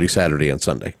Friday, Saturday, and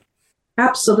Sunday?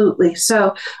 Absolutely.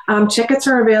 So tickets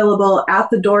are available at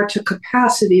the door to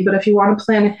capacity, but if you want to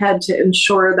plan ahead to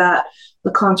ensure that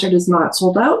the concert is not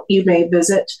sold out, you may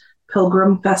visit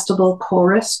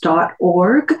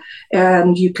pilgrimfestivalchorus.org,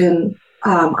 and you can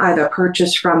either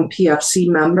purchase from PFC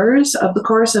members of the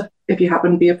chorus if you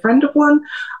happen to be a friend of one,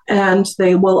 and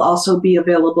they will also be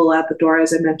available at the door,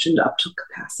 as I mentioned, up to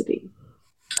capacity.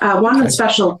 One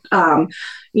special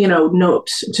note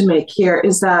to make here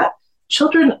is that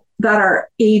children that are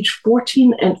age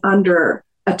 14 and under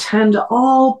attend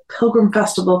all Pilgrim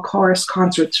Festival Chorus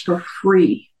concerts for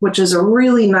free, which is a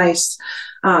really nice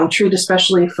treat,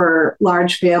 especially for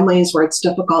large families where it's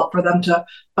difficult for them to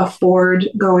afford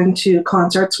going to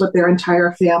concerts with their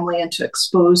entire family and to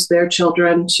expose their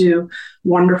children to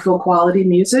wonderful quality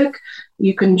music.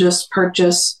 You can just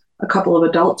purchase a couple of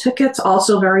adult tickets,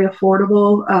 also very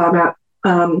affordable, at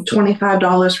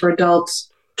 $25 for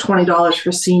adults, $20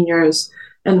 for seniors,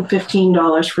 and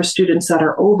 $15 for students that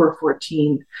are over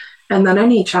 14. And then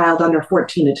any child under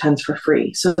 14 attends for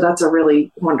free. So that's a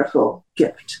really wonderful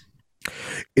gift.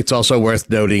 It's also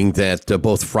worth noting that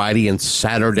both Friday and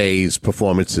Saturday's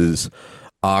performances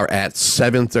are at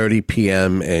 7:30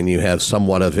 p.m. and you have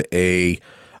somewhat of a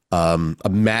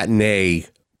matinee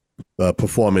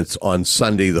performance on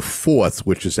Sunday the 4th,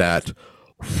 which is at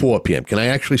 4 p.m. Can I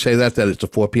actually say that it's a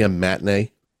 4 p.m.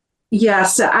 matinee?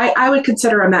 Yes, I would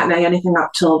consider a matinee anything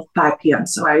up till 5 p.m.,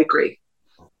 so I agree.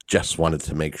 Just wanted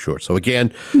to make sure. So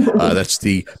again, that's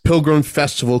the Pilgrim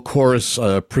Festival Chorus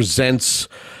presents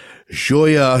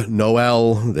Joyeux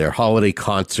Noël, their holiday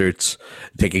concerts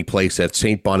taking place at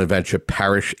St. Bonaventure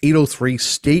Parish, 803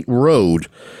 State Road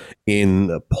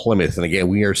in Plymouth. And again,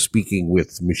 we are speaking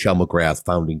with Michelle McGrath,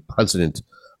 founding president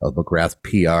of McGrath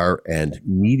PR and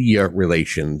Media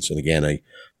Relations. And again, a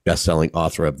best-selling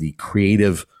author of the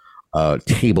Creative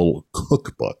Table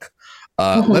Cookbook.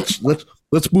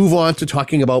 Let's move on to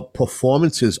talking about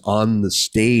performances on the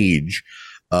stage.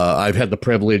 I've had the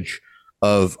privilege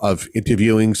of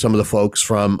interviewing some of the folks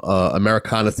from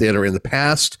Americana Theater in the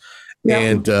past,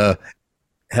 and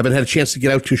haven't had a chance to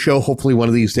get out to a show. Hopefully one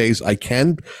of these days I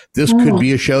can. This could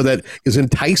be a show that is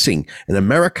enticing, an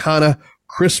Americana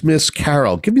Christmas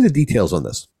Carol. Give me the details on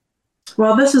this.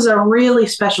 Well, this is a really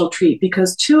special treat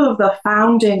because two of the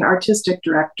founding artistic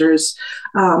directors,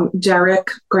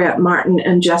 Derek Grant Martin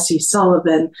and Jesse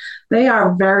Sullivan, they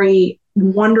are very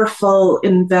wonderful,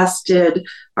 invested,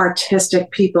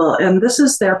 artistic people. And this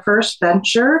is their first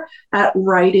venture at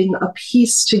writing a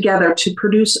piece together to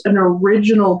produce an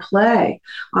original play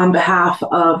on behalf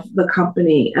of the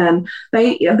company. And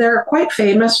they're quite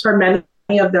famous for many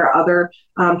of their other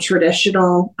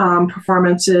traditional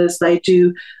performances. They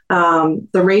do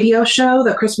the radio show,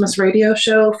 the Christmas radio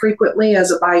show, frequently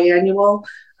as a biannual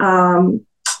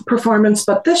performance.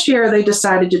 But this year they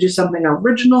decided to do something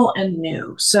original and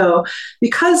new. So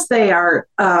because they are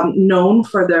known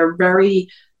for their very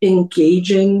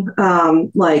engaging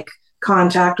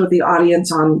contact with the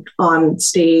audience on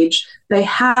stage, they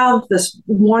have this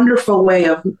wonderful way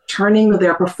of turning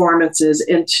their performances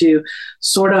into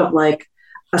sort of like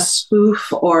a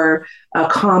spoof or a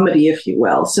comedy, if you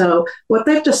will. So what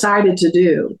they've decided to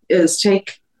do is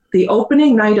take the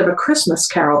opening night of A Christmas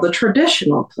Carol, the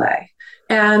traditional play,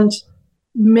 and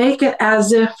make it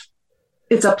as if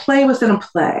it's a play within a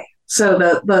play. So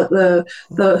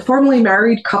the formerly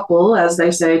married couple, as they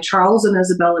say, Charles and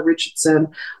Isabella Richardson,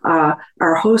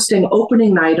 are hosting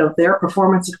opening night of their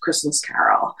performance of Christmas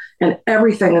Carol, and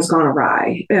everything has gone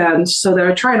awry. And so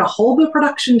they're trying to hold the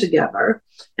production together,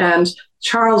 and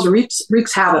Charles wreaks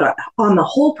havoc on the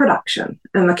whole production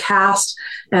and the cast,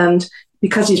 and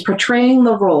because he's portraying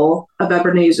the role of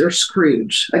Ebenezer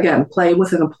Scrooge, again, play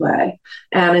within a play.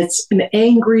 And it's an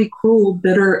angry, cruel,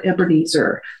 bitter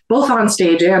Ebenezer, both on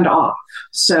stage and off.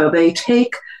 So they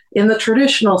take, in the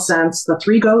traditional sense, the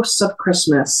three ghosts of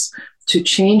Christmas to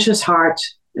change his heart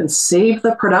and save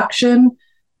the production,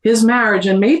 his marriage,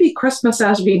 and maybe Christmas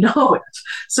as we know it.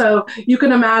 So you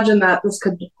can imagine that this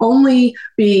could only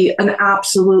be an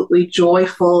absolutely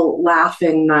joyful,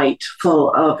 laughing night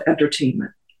full of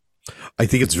entertainment. I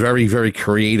think it's very, very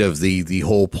creative, the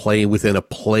whole play within a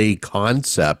play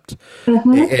concept.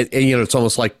 And it's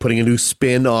almost like putting a new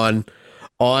spin on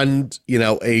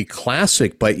a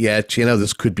classic, but yet,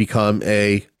 this could become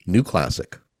a new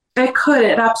classic. It could.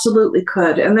 It absolutely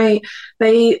could. And they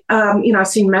I've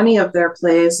seen many of their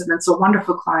plays, and it's a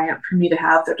wonderful client for me to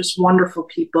have. They're just wonderful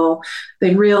people.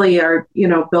 They really are,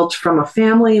 built from a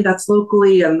family that's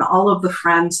locally, and all of the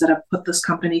friends that have put this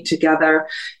company together.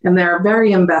 And they're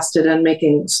very invested in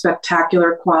making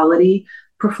spectacular quality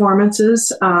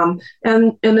performances. And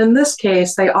in this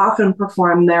case, they often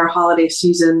perform their holiday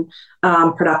season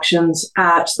productions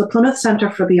at the Plymouth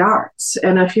Center for the Arts.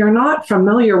 And if you're not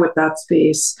familiar with that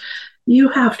space, you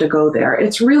have to go there.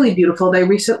 It's really beautiful. They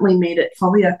recently made it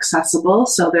fully accessible,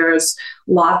 so there's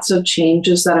lots of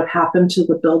changes that have happened to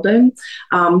the building.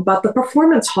 But the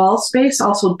performance hall space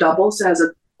also doubles as a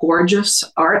gorgeous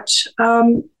art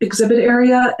exhibit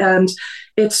area, and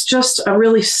it's just a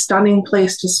really stunning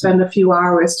place to spend a few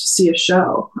hours to see a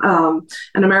show.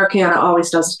 And Americana always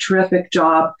does a terrific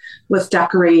job with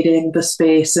decorating the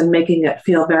space and making it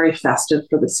feel very festive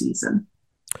for the season.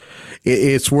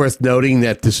 It's worth noting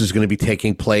that this is going to be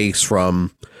taking place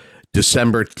from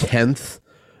December 10th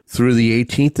through the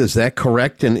 18th. Is that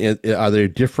correct? And are there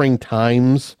differing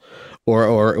times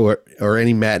or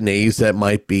any matinees that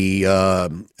might be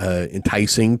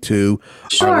enticing to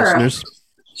our listeners?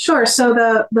 Sure. So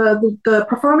the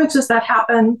performances that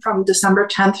happen from December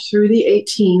 10th through the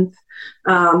 18th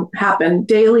happen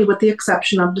daily, with the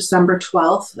exception of December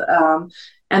 12th.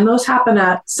 And those happen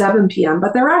at 7 p.m.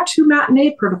 But there are two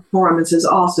matinee performances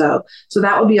also. So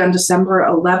that will be on December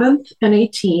 11th and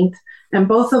 18th. And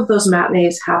both of those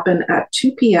matinees happen at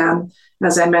 2 p.m.,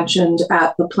 as I mentioned,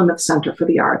 at the Plymouth Center for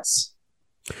the Arts.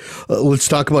 Let's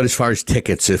talk about as far as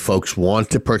tickets. If folks want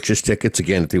to purchase tickets,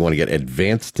 again, if they want to get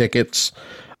advanced tickets,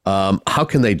 how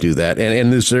can they do that?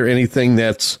 And is there anything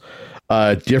that's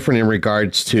different in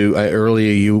regards to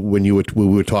earlier we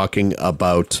were talking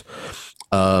about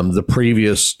the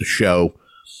previous show,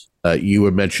 you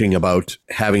were mentioning about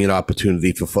having an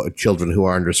opportunity for children who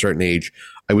are under a certain age.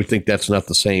 I would think that's not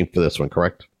the same for this one,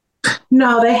 correct?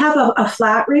 No, they have a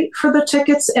flat rate for the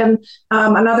tickets. And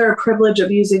another privilege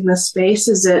of using this space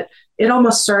is it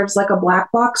almost serves like a black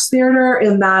box theater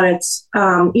in that it's,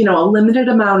 a limited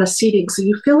amount of seating. So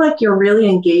you feel like you're really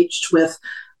engaged with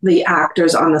the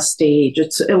actors on the stage.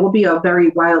 It will be a very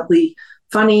wildly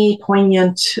funny,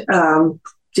 poignant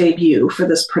debut for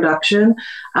this production.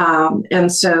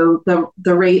 And so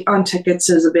the rate on tickets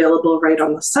is available right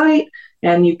on the site,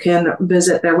 and you can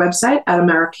visit their website at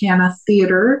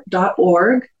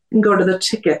americanatheater.org and go to the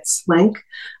tickets link.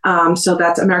 So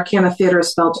that's Americana Theater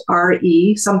spelled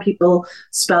R-E. Some people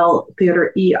spell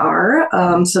theater E-R.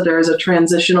 So there's a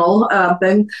transitional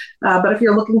thing. But if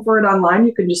you're looking for it online,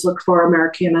 you can just look for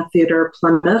Americana Theater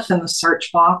Plymouth in the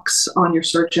search box on your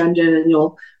search engine, and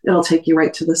it'll take you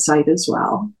right to the site as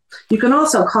well. You can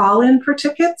also call in for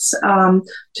tickets to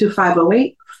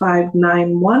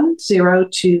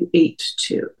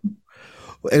 508-591-0282.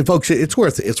 And folks, it's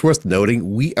worth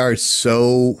noting, we are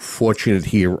so fortunate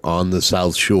here on the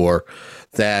South Shore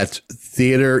that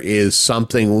theater is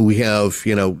something we have,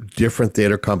 different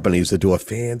theater companies that do a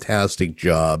fantastic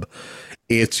job.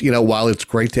 It's, while it's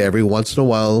great to every once in a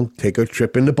while take a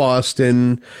trip into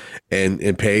Boston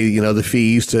and pay, the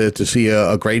fees to see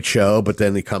a great show, but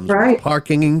then it comes with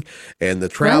parking and the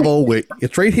travel. Right.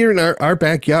 It's right here in our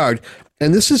backyard.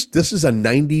 And this is a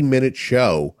 90-minute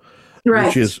show.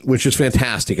 Right. Which is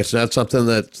fantastic. It's not something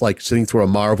that's like sitting through a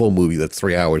Marvel movie that's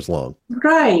 3 hours long.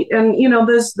 Right. And,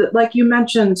 this, like you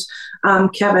mentioned,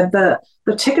 Kevin, the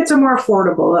tickets are more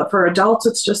affordable. For adults,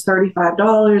 it's just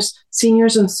 $35.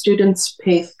 Seniors and students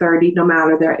pay $30 no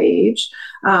matter their age.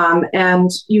 And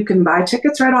you can buy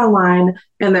tickets right online.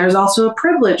 And there's also a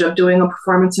privilege of doing a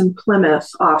performance in Plymouth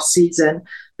off season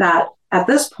that at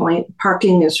this point,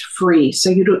 parking is free. So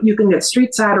you can get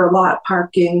street side or lot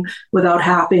parking without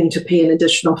having to pay an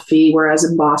additional fee, whereas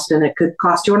in Boston, it could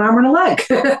cost you an arm and a leg.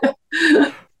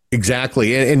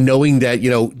 Exactly. And knowing that,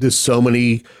 there's so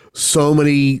many,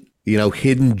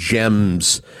 hidden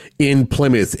gems in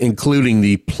Plymouth, including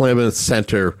the Plymouth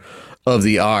Center of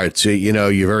the Arts.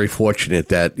 You're very fortunate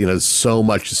that, so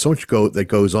much that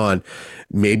goes on.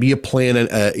 Maybe you plan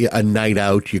a night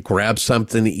out, you grab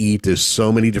something to eat. There's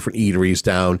so many different eateries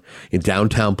down in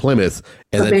downtown Plymouth,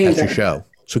 and then catch your show.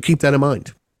 So keep that in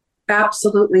mind.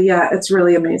 Absolutely. Yeah, it's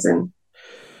really amazing.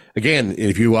 Again,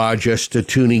 if you are just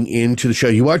tuning into the show,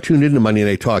 you are tuned into Monday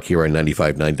Night Talk here on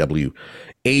 95.9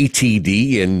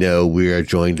 WATD, and we are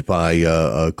joined by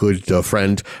a good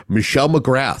friend, Michelle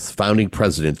McGrath, founding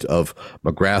president of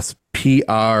McGrath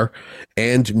PR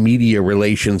and Media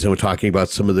Relations, and we're talking about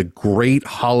some of the great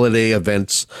holiday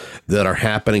events that are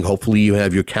happening. Hopefully you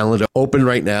have your calendar open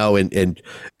right now, and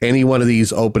any one of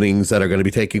these openings that are going to be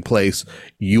taking place,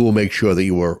 you will make sure that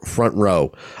you are front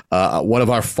row. One of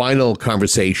our final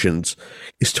conversations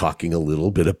is talking a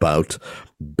little bit about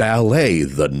ballet,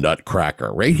 the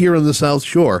Nutcracker, right here on the South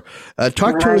Shore.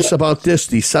 Talk to us about this,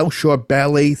 the South Shore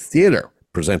Ballet Theater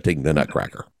presenting the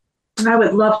Nutcracker. I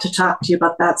would love to talk to you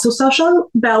about that. So South Shore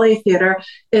Ballet Theater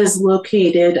is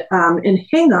located in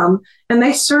Hingham, and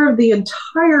they serve the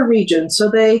entire region.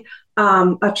 So they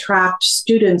attract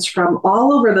students from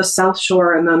all over the South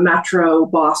Shore and the metro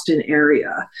Boston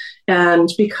area. And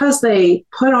because they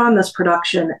put on this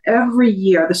production every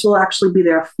year, this will actually be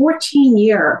their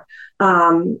 14-year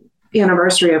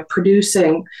anniversary of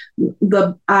producing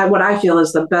what I feel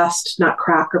is the best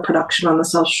Nutcracker production on the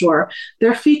South Shore.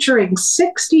 They're featuring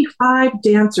 65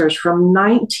 dancers from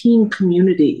 19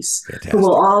 communities who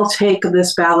will all take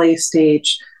this ballet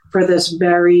stage for this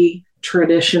very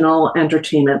traditional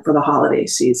entertainment for the holiday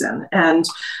season. And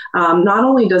not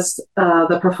only does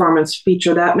the performance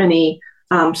feature that many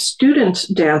student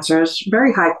dancers,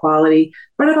 very high quality,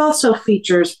 but it also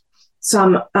features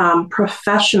some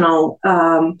professional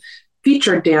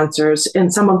featured dancers in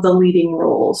some of the leading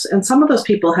roles. And some of those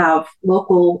people have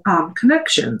local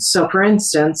connections. So for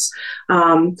instance,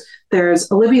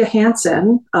 there's Olivia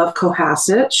Hansen of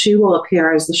Cohasset. She will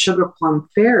appear as the Sugar Plum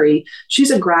Fairy. She's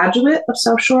a graduate of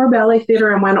South Shore Ballet Theater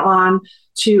and went on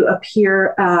to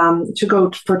appear, to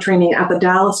go for training at the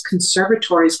Dallas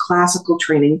Conservatory's classical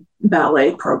training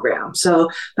ballet program. So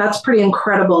that's pretty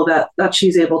incredible that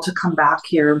she's able to come back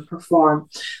here and perform.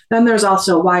 Then there's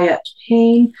also Wyatt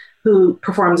Payne, who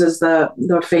performs as the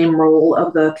famed role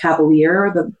of the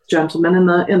Cavalier, the gentleman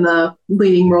in the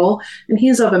leading role. And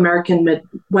he's of American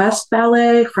Midwest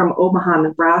Ballet from Omaha,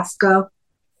 Nebraska.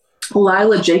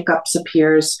 Lila Jacobs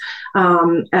appears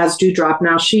as Dewdrop.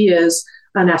 Now, she is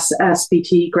an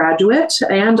SBT graduate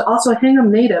and also a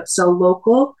Hingham native, so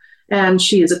local. And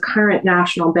she is a current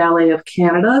National Ballet of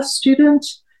Canada student.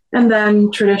 And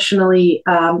then traditionally,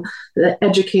 the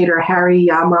educator Harry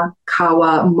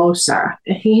Yamakawa Moser.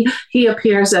 He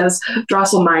appears as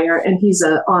Drosselmeyer, and he's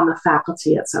on the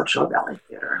faculty at South Shore Ballet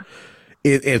Theater.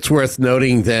 It's worth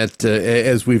noting that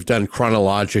as we've done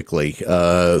chronologically,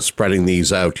 spreading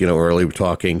these out, early we're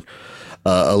talking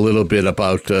a little bit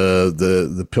about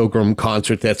the Pilgrim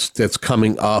concert that's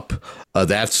coming up.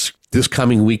 That's this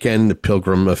coming weekend, the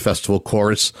Pilgrim Festival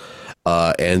Chorus,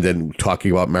 and then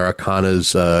talking about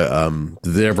Americana's,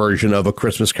 their version of A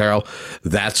Christmas Carol.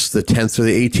 That's the 10th to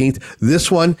the 18th.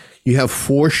 This one, you have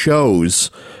 4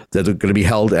 shows that are going to be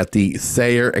held at the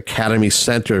Thayer Academy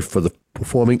Center for the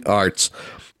Performing Arts.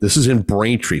 This is in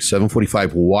Braintree,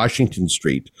 745 Washington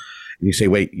Street. And you say,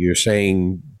 wait, you're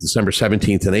saying December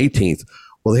 17th and 18th.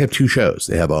 Well, they have 2 shows.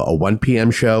 They have a 1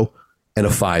 p.m. show and a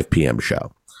 5 p.m.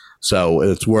 show. So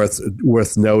it's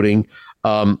worth noting.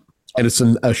 And it's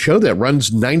a show that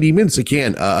runs 90 minutes.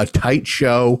 Again, a tight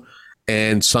show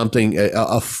and something,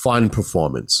 a fun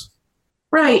performance.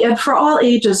 Right, and for all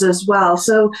ages as well.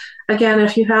 So again,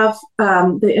 if you have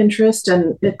the interest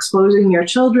in exposing your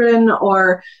children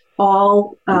or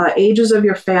all ages of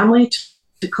your family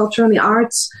to culture and the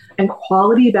arts and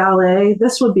quality ballet,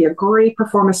 this would be a great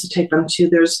performance to take them to.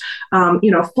 There's,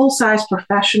 full-size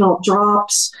professional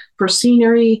drops for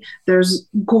scenery. There's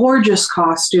gorgeous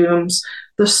costumes.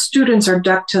 The students are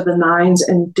decked to the nines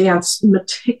and dance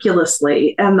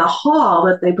meticulously. And the hall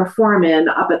that they perform in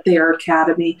up at their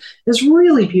academy is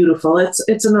really beautiful.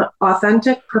 It's an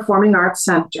authentic performing arts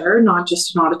center, not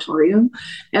just an auditorium.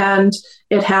 And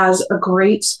it has a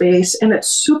great space and it's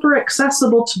super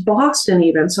accessible to Boston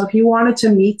even. So if you wanted to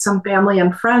meet some family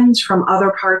and friends from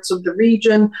other parts of the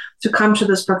region to come to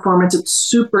this performance, it's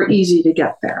super easy to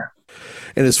get there.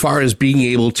 And as far as being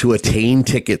able to attain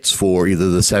tickets for either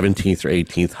the 17th or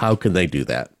 18th, how can they do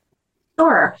that?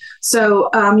 Sure. So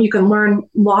you can learn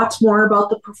lots more about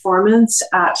the performance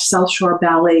at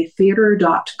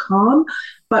SouthShoreBalletTheater.com.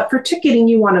 But for ticketing,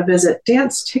 you want to visit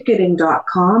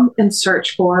danceticketing.com and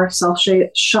search for South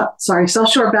Shore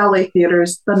Ballet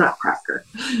Theater's The Nutcracker.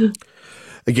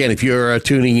 Again, if you're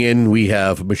tuning in, we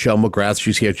have Michelle McGrath.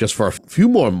 She's here just for a few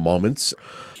more moments.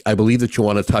 I believe that you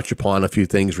want to touch upon a few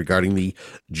things regarding the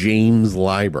James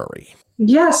Library.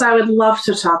 Yes, I would love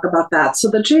to talk about that.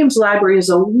 So the James Library is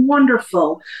a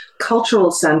wonderful cultural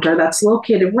center that's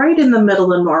located right in the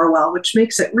middle of Norwell, which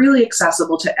makes it really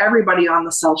accessible to everybody on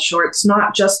the South Shore. It's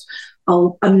not just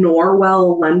a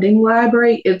Norwell lending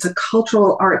library. It's a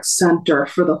cultural arts center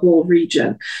for the whole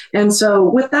region. And so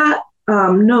with that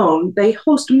known, they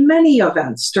host many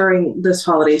events during this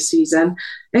holiday season,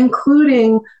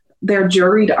 including their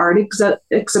juried art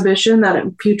exhibition that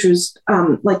features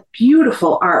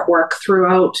beautiful artwork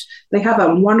throughout. They have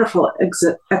a wonderful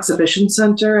exhibition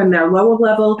center in their lower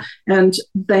level, and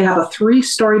they have a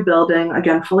 3-story building,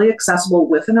 again, fully accessible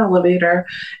with an elevator,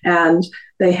 and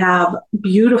they have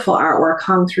beautiful artwork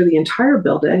hung through the entire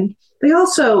building. They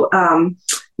also,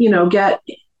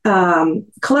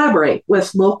 collaborate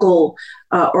with local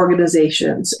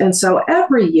organizations. And so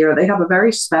every year they have a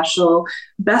very special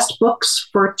Best Books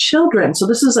for Children. So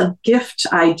this is a gift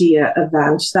idea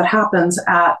event that happens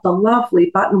at the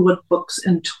lovely Buttonwood Books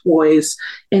and Toys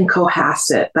in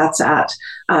Cohasset. That's at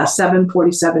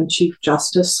 747 Chief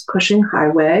Justice Cushing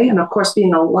Highway. And of course,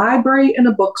 being a library and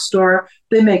a bookstore,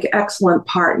 they make excellent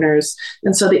partners.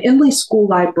 And so the Indley School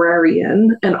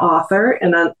librarian and author,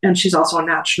 and she's also a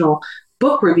national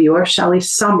book reviewer, Shelley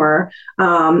Summer,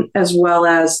 as well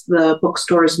as the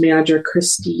bookstore's manager,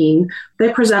 Christine.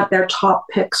 They present their top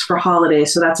picks for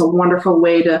holidays. So that's a wonderful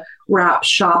way to wrap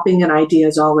shopping and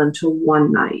ideas all into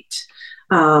one night.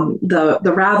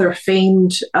 The rather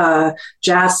famed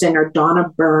jazz singer Donna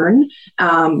Byrne,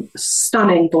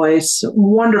 stunning voice,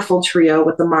 wonderful trio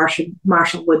with the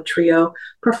Marshall Wood Trio,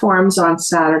 performs on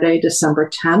Saturday,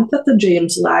 December 10th at the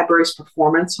James Library's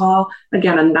Performance Hall.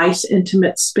 Again, a nice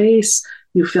intimate space.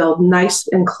 You feel nice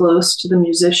and close to the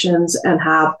musicians and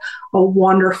have a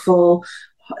wonderful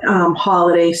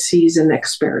holiday season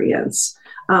experience.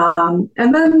 And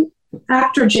then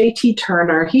actor J.T.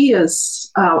 Turner, he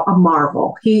is a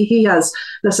marvel. He has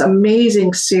this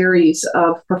amazing series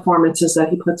of performances that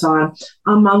he puts on.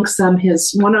 Amongst them,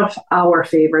 one of our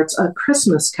favorites, A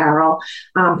Christmas Carol,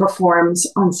 performs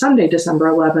on Sunday, December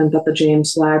 11th at the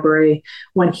James Library,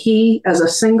 when he, as a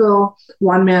single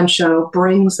one-man show,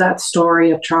 brings that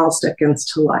story of Charles Dickens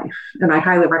to life. And I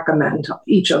highly recommend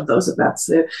each of those events.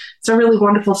 It's a really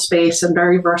wonderful space and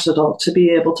very versatile to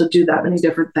be able to do that many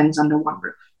different things under one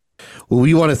roof. Well,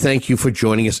 we want to thank you for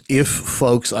joining us. If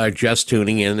folks are just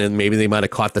tuning in and maybe they might have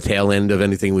caught the tail end of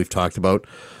anything we've talked about,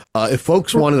 if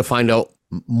folks wanted to find out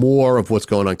more of what's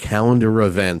going on, calendar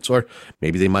events, or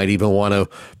maybe they might even want to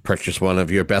purchase one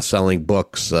of your best-selling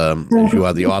books, as you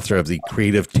are the author of the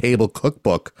Creative Table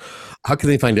Cookbook, how can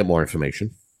they find out more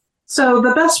information? So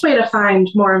the best way to find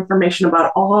more information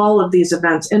about all of these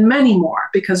events and many more,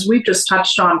 because we've just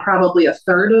touched on probably a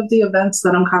third of the events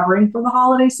that I'm covering for the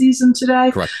holiday season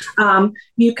today. Correct.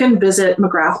 You can visit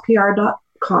McGrathPR.com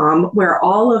where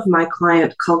all of my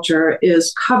client culture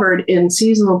is covered in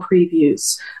seasonal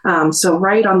previews. So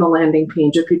right on the landing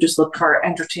page, if you just look for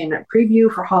entertainment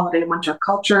preview for holiday and winter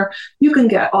culture, you can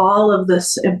get all of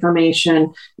this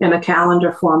information in a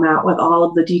calendar format with all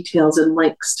of the details and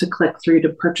links to click through to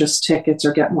purchase tickets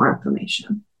or get more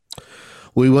information.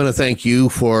 We want to thank you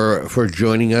for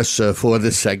joining us for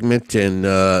this segment, and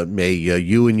may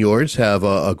you and yours have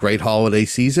a great holiday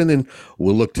season, and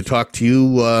we'll look to talk to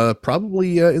you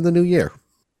probably in the new year.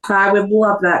 I would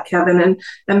love that, Kevin,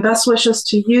 and best wishes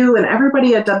to you and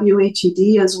everybody at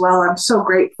WATD as well. I'm so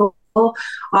grateful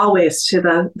always to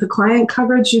the client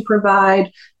coverage you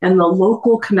provide and the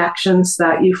local connections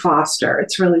that you foster.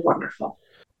 It's really wonderful.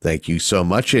 Thank you so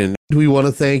much, and we want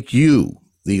to thank you,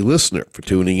 the listener, for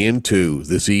tuning in to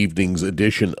this evening's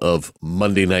edition of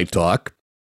Monday Night Talk.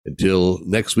 Until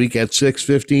next week at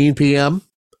 6:15 p.m.,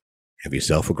 have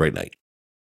yourself a great night.